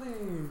 come over.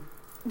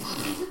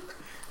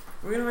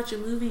 We're gonna watch a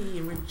movie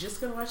and we're just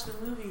gonna watch the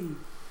movie.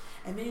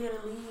 And then you're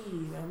gonna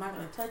leave. I'm not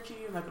gonna touch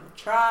you, I'm not gonna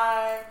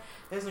try.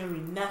 There's gonna be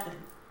nothing.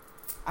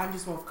 I'm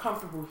just more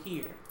comfortable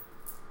here.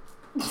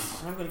 And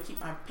I'm gonna keep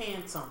my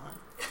pants on.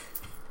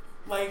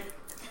 Like,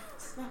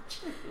 it's not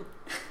true.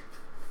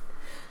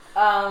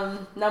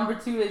 Number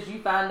 2 is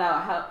you find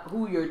out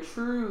who your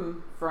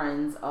true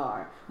friends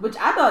are. Which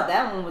I thought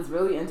that one was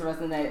really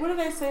interesting. What did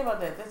they say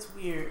about that? That's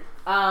weird.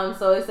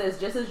 So it says,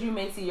 just as you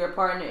may see your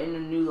partner in a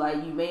new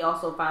light, you may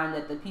also find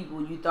that the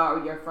people you thought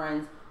were your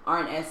friends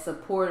aren't as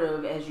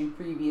supportive as you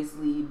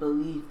previously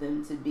believed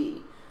them to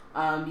be.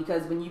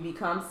 Because when you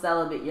become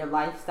celibate, your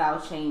lifestyle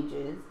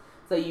changes.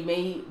 So you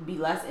may be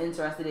less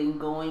interested in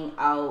going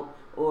out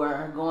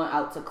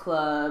to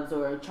clubs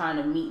or trying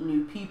to meet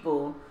new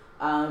people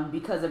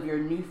because of your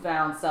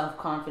newfound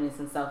self-confidence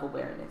and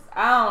self-awareness.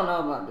 I don't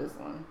know about this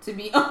one, to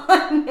be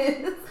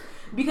honest.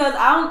 Because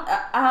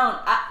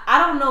I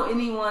don't know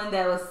anyone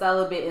that was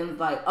celibate and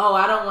like, oh,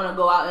 I don't want to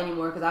go out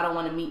anymore because I don't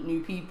want to meet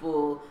new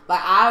people.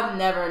 Like, I've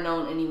never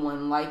known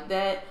anyone like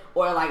that,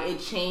 or like it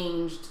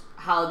changed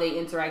how they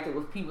interacted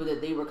with people that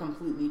they were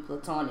completely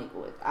platonic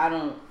with.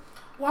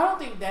 Well, I don't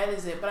think that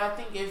is it, but I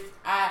think if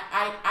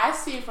I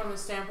see it from the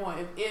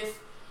standpoint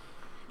if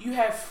you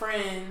have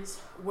friends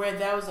where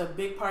that was a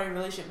big part of your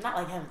relationship, not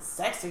like having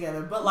sex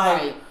together, but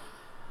like. Right.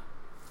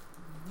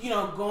 You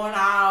know, going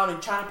out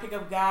and trying to pick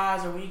up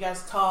guys, or when you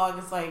guys talk,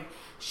 it's like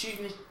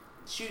shooting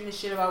the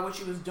shit about what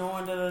you was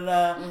doing, da da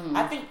da. Mm-hmm.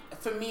 I think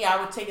for me, I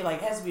would take it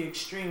like it has to be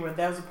extreme where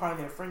that was a part of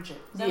their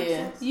friendship. Does that make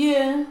sense?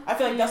 Yeah. I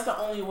feel like that's the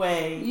only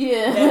way.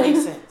 Yeah. That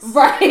makes sense.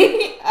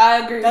 Right.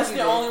 I agree. That's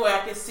the only way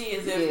I can see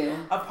is if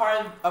a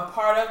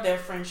part of their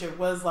friendship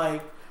was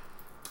like.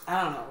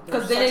 I don't know.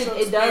 Because then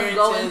it does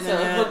go into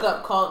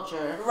hookup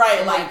culture.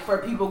 Right. Like for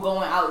people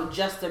going out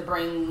just to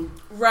bring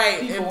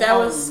if that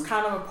home. Was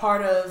kind of a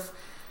part of,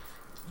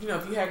 you know,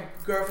 if you had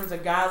girlfriends or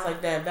guys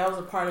like that, that was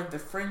a part of the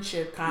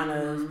friendship kind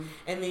of,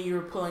 and then you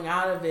were pulling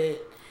out of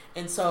it.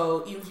 And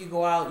so even if you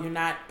go out, you're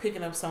not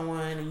picking up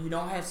someone and you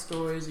don't have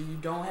stories or you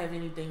don't have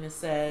anything to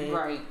say.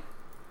 Right.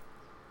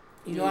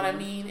 You know what I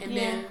mean? And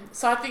then,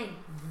 so I think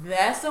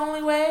that's the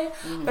only way.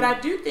 Mm-hmm. But I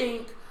do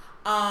think,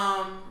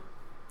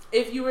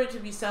 if you were to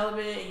be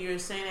celibate and you were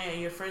saying that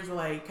and your friends were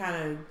like kind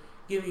of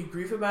giving you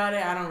grief about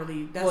it, I don't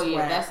really. That's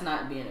that's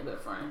not being a good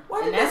friend.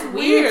 Why? And that's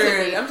weird.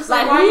 To me. I'm just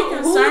like, why are you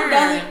concerned?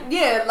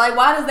 Like,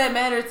 why does that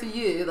matter to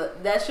you?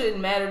 Like, that shouldn't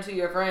matter to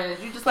your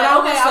friends. You just like,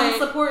 okay, I'm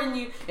supporting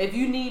you. If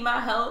you need my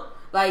help,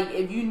 like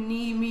if you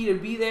need me to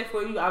be there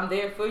for you, I'm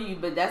there for you.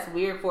 But that's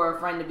weird for a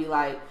friend to be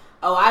like,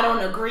 oh, I don't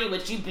agree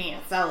with you being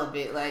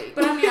celibate. Like,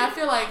 but I mean, I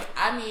feel like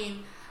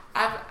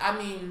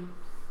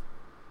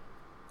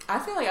I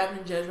feel like I've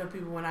been judged by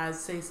people when I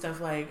say stuff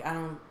like I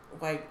don't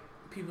like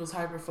people's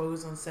hyper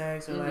focus on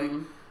sex or like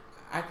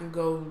I can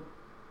go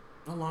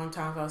a long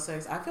time without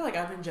sex. I feel like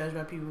I've been judged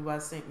by people by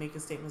making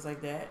statements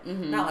like that.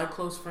 Mm-hmm. Not like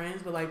close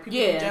friends, but like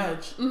people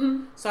judge.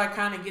 Mm-hmm. So I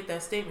kind of get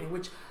that statement,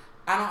 which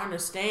I don't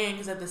understand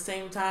because at the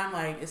same time,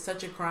 like it's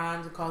such a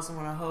crime to call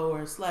someone a hoe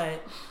or a slut.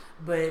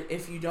 But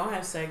if you don't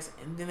have sex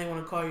and then they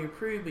want to call you a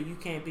prude, but you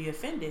can't be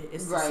offended,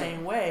 it's the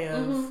same way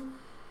of.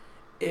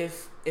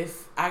 If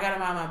I gotta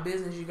mind my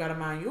business, you gotta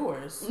mind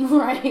yours.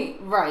 Right.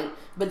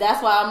 But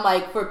that's why I'm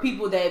like, for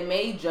people that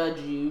may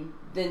judge you,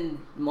 then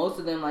most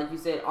of them, like you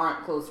said,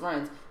 aren't close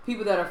friends.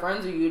 People that are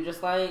friends with you,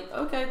 just like,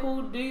 okay,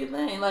 cool, do your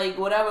thing. Like,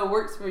 whatever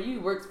works for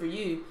you, works for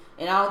you.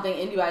 And I don't think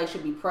anybody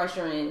should be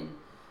pressuring,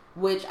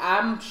 which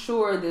I'm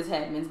sure this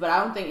happens, but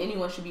I don't think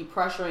anyone should be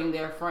pressuring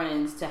their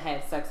friends to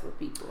have sex with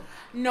people.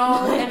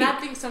 No, and I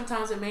think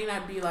sometimes it may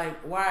not be like,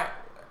 why,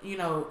 you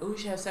know, who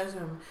should have sex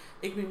with him.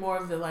 It could be more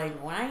of the like,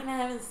 why are you not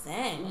having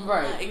sex?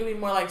 Right. It could be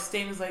more like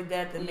statements like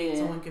that make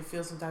someone can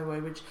feel some type of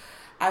way. Which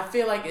I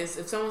feel like is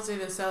if someone say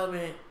they're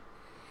celibate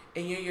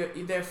and you're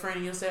their friend,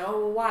 and you'll say, oh,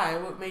 well, why?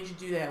 What made you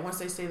do that? Once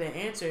they say they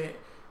answer it,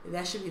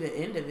 that should be the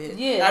end of it.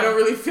 Yeah. I don't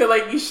really feel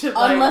like you should.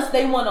 Unless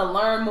they want to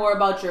learn more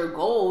about your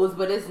goals,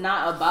 but it's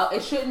not about.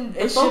 It shouldn't.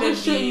 The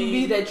focus shouldn't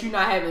be that you're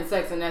not having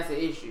sex and that's an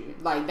issue.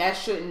 Like that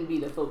shouldn't be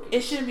the focus.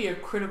 It shouldn't be a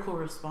critical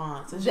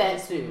response. It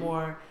should be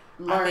more.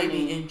 I may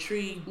be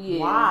intrigued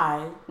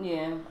why.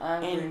 Yeah,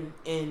 I agree.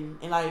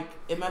 And like,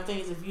 and my thing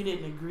is, if you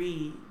didn't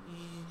agree,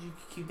 you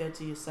keep that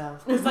to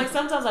yourself. It's like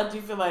sometimes I do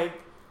feel like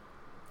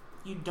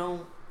you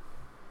don't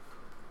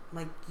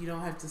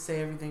have to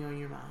say everything on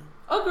your mind.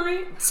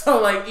 Agree.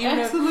 So like, even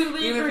if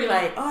you're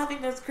like, oh, I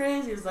think that's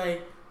crazy, it's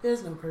like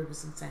there's no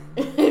purpose in saying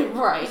that.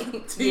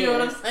 Right. Do you know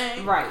what I'm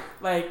saying? Right.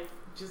 Like,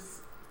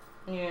 just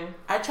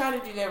I tried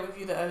to do that with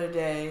you the other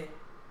day.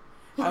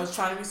 I was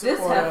trying to be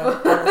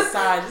supportive on the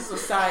side. This is a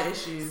side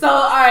issue. So,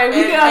 all right,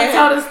 we gotta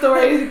tell the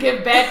story to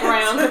get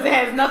background because it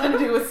has nothing to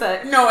do with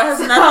sex. No, it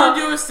has nothing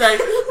to do with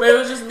sex, but it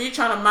was just me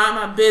trying to mind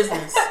my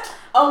business.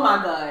 Oh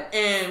my God.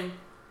 And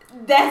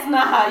that's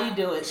not how you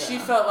do it, though. She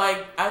felt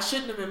like I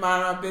shouldn't have been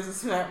minding my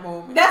business in that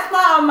moment. That's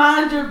not a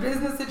mind your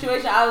business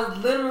situation. I was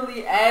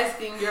literally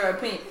asking your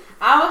opinion.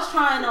 I was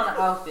trying on an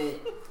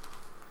outfit,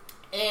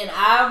 and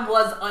I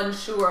was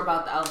unsure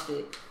about the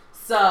outfit.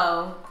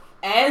 So,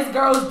 as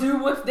girls do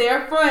with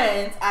their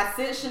friends, I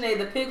sent Shanae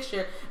the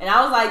picture, and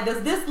I was like,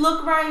 does this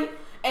look right?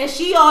 And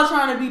she all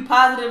trying to be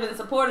positive and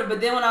supportive,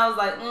 but then when I was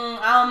like,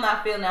 I'm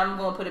not feeling it, I'm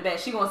going to put it back,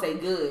 she going to say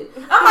good.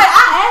 I'm like,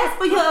 I asked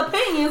for your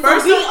opinion,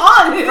 so be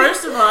honest.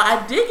 First of all,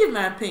 I did give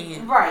my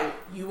opinion. Right.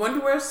 You wanted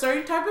to wear a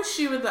certain type of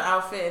shoe with the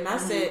outfit, and I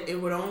said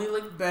it would only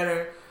look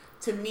better.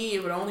 To me,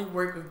 it would only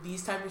work with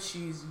these type of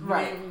shoes.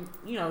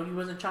 You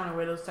wasn't trying to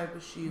wear those type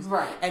of shoes.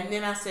 Right. And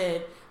then I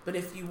said, but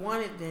if you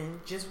want it,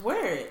 then just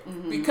wear it.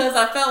 Mm-hmm. Because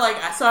I felt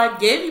like, so I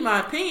gave you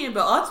my opinion,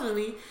 but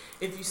ultimately,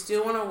 if you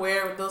still want to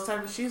wear it with those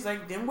type of shoes,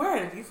 like, then wear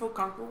it. If you feel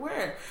comfortable,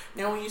 wear it.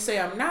 Now, when you say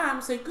I'm not, I'm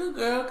going to say, good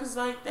girl, because,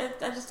 like, that,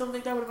 I just don't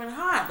think that would have been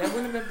hot. That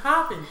wouldn't have been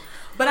popping.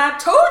 But I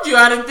told you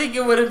I didn't think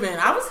it would have been.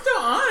 I was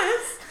still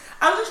honest.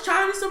 I was just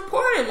trying to be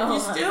supportive. If you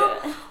still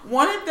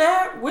wanted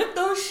that with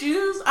those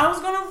shoes, I was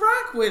gonna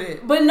rock with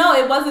it. But no,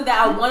 it wasn't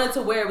that I wanted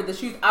to wear it with the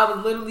shoes. I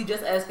was literally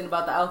just asking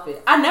about the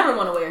outfit. I never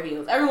want to wear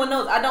heels. Everyone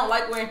knows I don't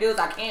like wearing heels.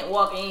 I can't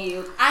walk in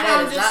heels. I know.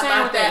 I'm just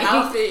saying with that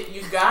outfit,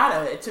 you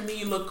gotta. To me,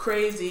 you look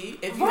crazy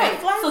if you have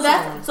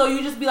flats so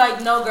you just be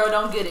like, no, girl,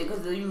 don't get it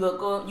because you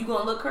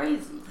gonna look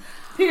crazy.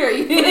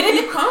 Period. But if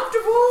you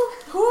comfortable,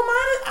 who am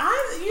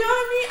I? You know what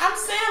I mean? I'm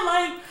saying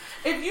like.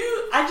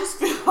 I just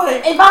feel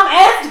like... If I'm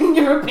asking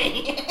your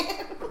opinion,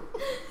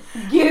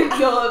 give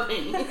your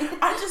opinion.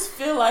 I just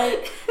feel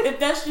like if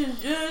that's your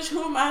judge,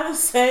 who am I to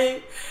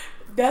say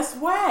that's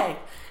whack?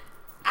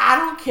 I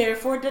don't care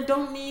for it. That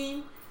don't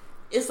mean...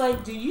 It's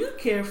like, do you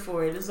care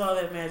for it? It's all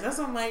that matters. That's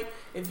what I'm like,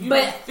 if you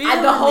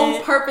feel the whole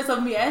purpose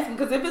of me asking,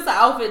 because if it's an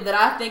outfit that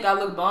I think I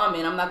look bomb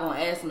in, I'm not going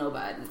to ask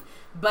nobody.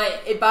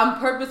 But if I'm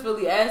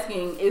purposefully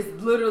asking, it's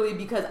literally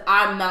because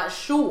I'm not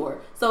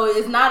sure. So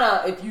it's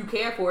not if you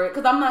care for it,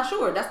 because I'm not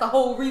sure. That's the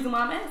whole reason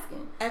why I'm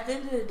asking. At the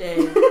end of the day,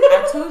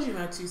 I told you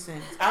my 2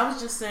 cents. I was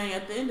just saying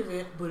at the end of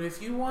it, but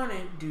if you want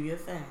it, do your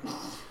thing.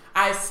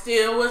 I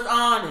still was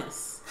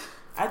honest.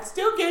 I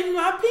still gave you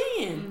my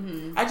opinion.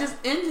 Mm-hmm. I just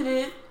ended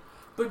it,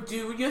 but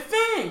do your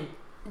thing.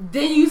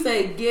 Then you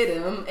say get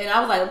him, and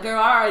I was like,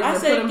 girl, I already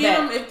put him get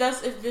back. him if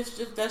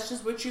that's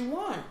just what you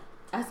want.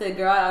 I said,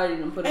 girl, I already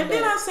didn't put him back. back.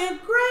 And then I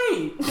said,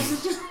 great. Because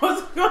it just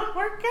wasn't going to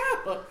work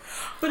out.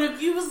 But if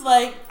you was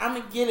like, I'm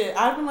going to get it,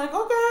 I'd be like,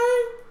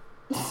 okay.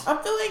 I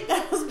feel like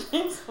that was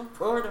being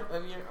supportive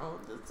of your own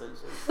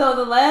decision. So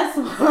the last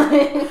one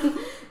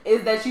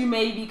is that you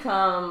may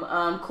become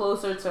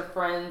closer to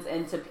friends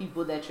and to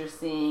people that you're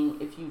seeing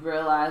if you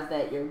realize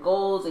that your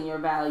goals and your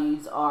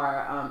values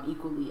are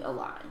equally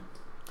aligned.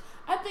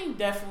 I think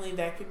definitely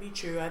that could be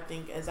true. I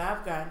think as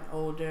I've gotten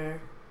older,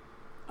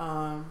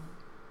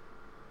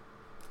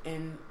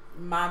 and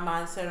my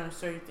mindset on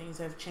certain things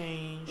have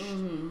changed,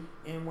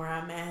 and where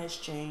I'm at has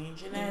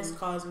changed, and that has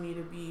caused me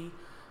to be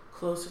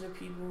closer to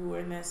people who are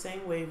in that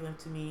same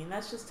wavelength to me. And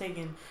that's just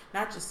taking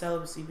not just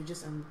celibacy, but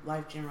just in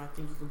life general. I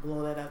think you can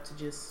blow that up to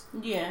just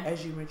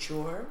as you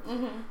mature.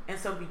 And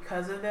so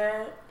because of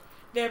that,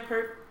 there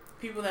are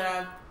people that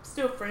I'm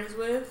still friends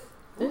with.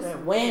 This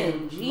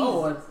wind, Jesus.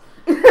 Lord.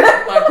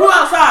 Like, who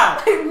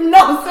outside?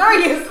 No,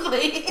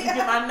 seriously.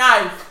 Get my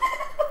knife.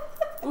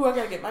 Ooh, I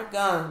gotta get my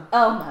gun.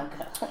 Oh my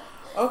God.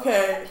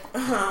 Okay.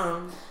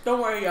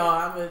 Don't worry, y'all.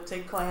 I'm gonna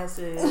take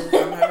classes.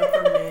 I'm having a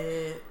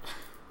permit.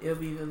 It'll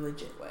be the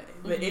legit way.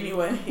 But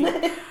anyway,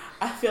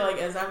 I feel like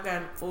as I've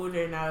gotten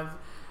older and I've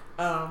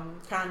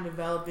kind of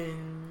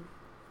developing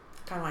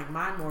kind of like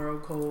my moral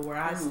code where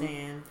I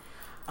stand,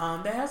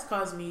 that has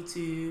caused me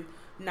to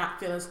not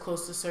feel as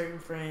close to certain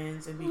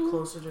friends and be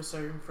closer to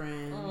certain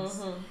friends.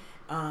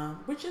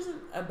 Which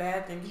isn't a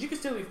bad thing because you can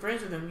still be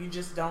friends with them. You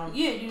just don't.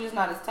 Yeah, you're just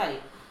not as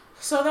tight.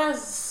 So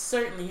that's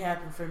certainly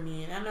happened for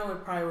me, and I know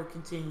it probably will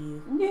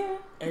continue. Yeah,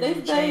 they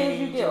say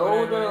as you get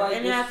older, like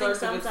and then I think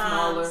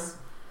sometimes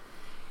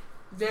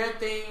there are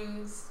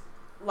things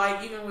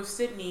like even with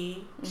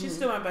Sydney, she's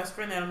still my best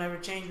friend. That'll never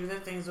change. But there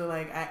are things where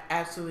like I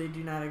absolutely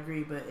do not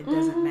agree, but it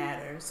doesn't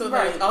matter. So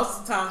there's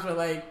also times where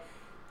like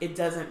it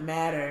doesn't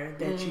matter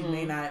that you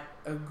may not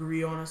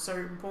agree on a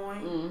certain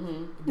point.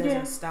 It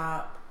doesn't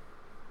stop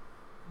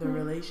the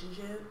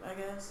relationship, I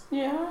guess.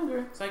 Yeah, I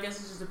agree. So I guess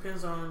it just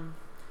depends on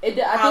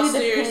how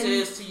serious it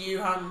is to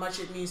you, how much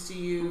it means to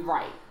you.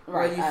 Right.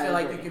 Whether you feel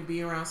like you could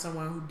be around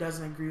someone who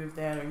doesn't agree with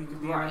that, or you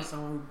could be around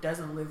someone who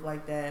doesn't live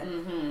like that.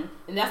 And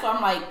that's why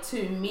I'm like,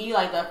 to me,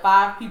 like the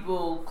 5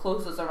 people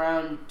closest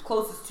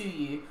to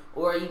you,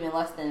 or even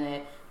less than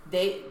that,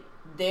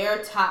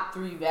 their top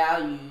 3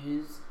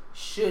 values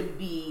should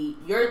be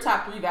your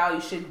top 3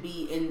 values should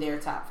be in their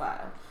top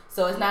 5.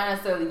 So it's not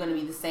necessarily going to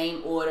be the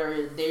same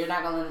order. They're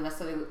not going to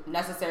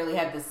necessarily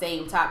have the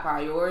same top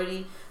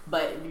priority,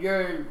 but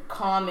your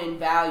common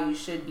values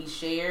should be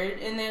shared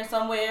in there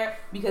somewhere,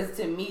 because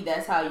to me,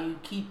 that's how you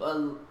keep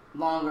a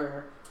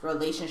longer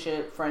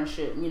relationship,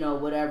 friendship,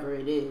 whatever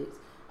it is,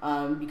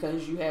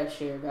 because you have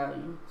shared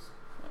values.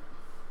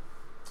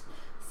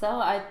 So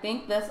I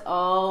think that's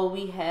all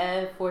we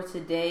have for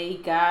today,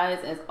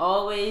 guys. As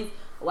always,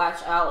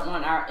 watch out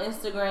on our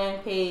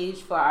Instagram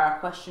page for our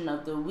question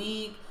of the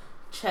week.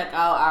 Check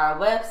out our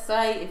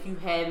website if you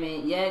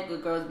haven't yet,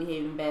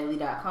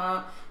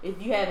 goodgirlsbehavingbadly.com.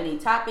 If you have any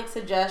topic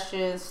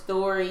suggestions,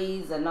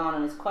 stories,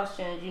 anonymous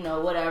questions,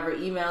 whatever,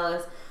 email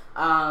us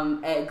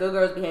at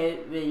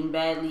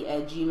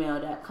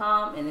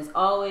goodgirlsbehavingbadly@gmail.com. And as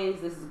always,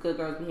 this is Good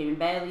Girls Behaving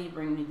Badly,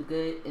 bringing you the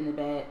good and the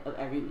bad of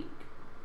every week.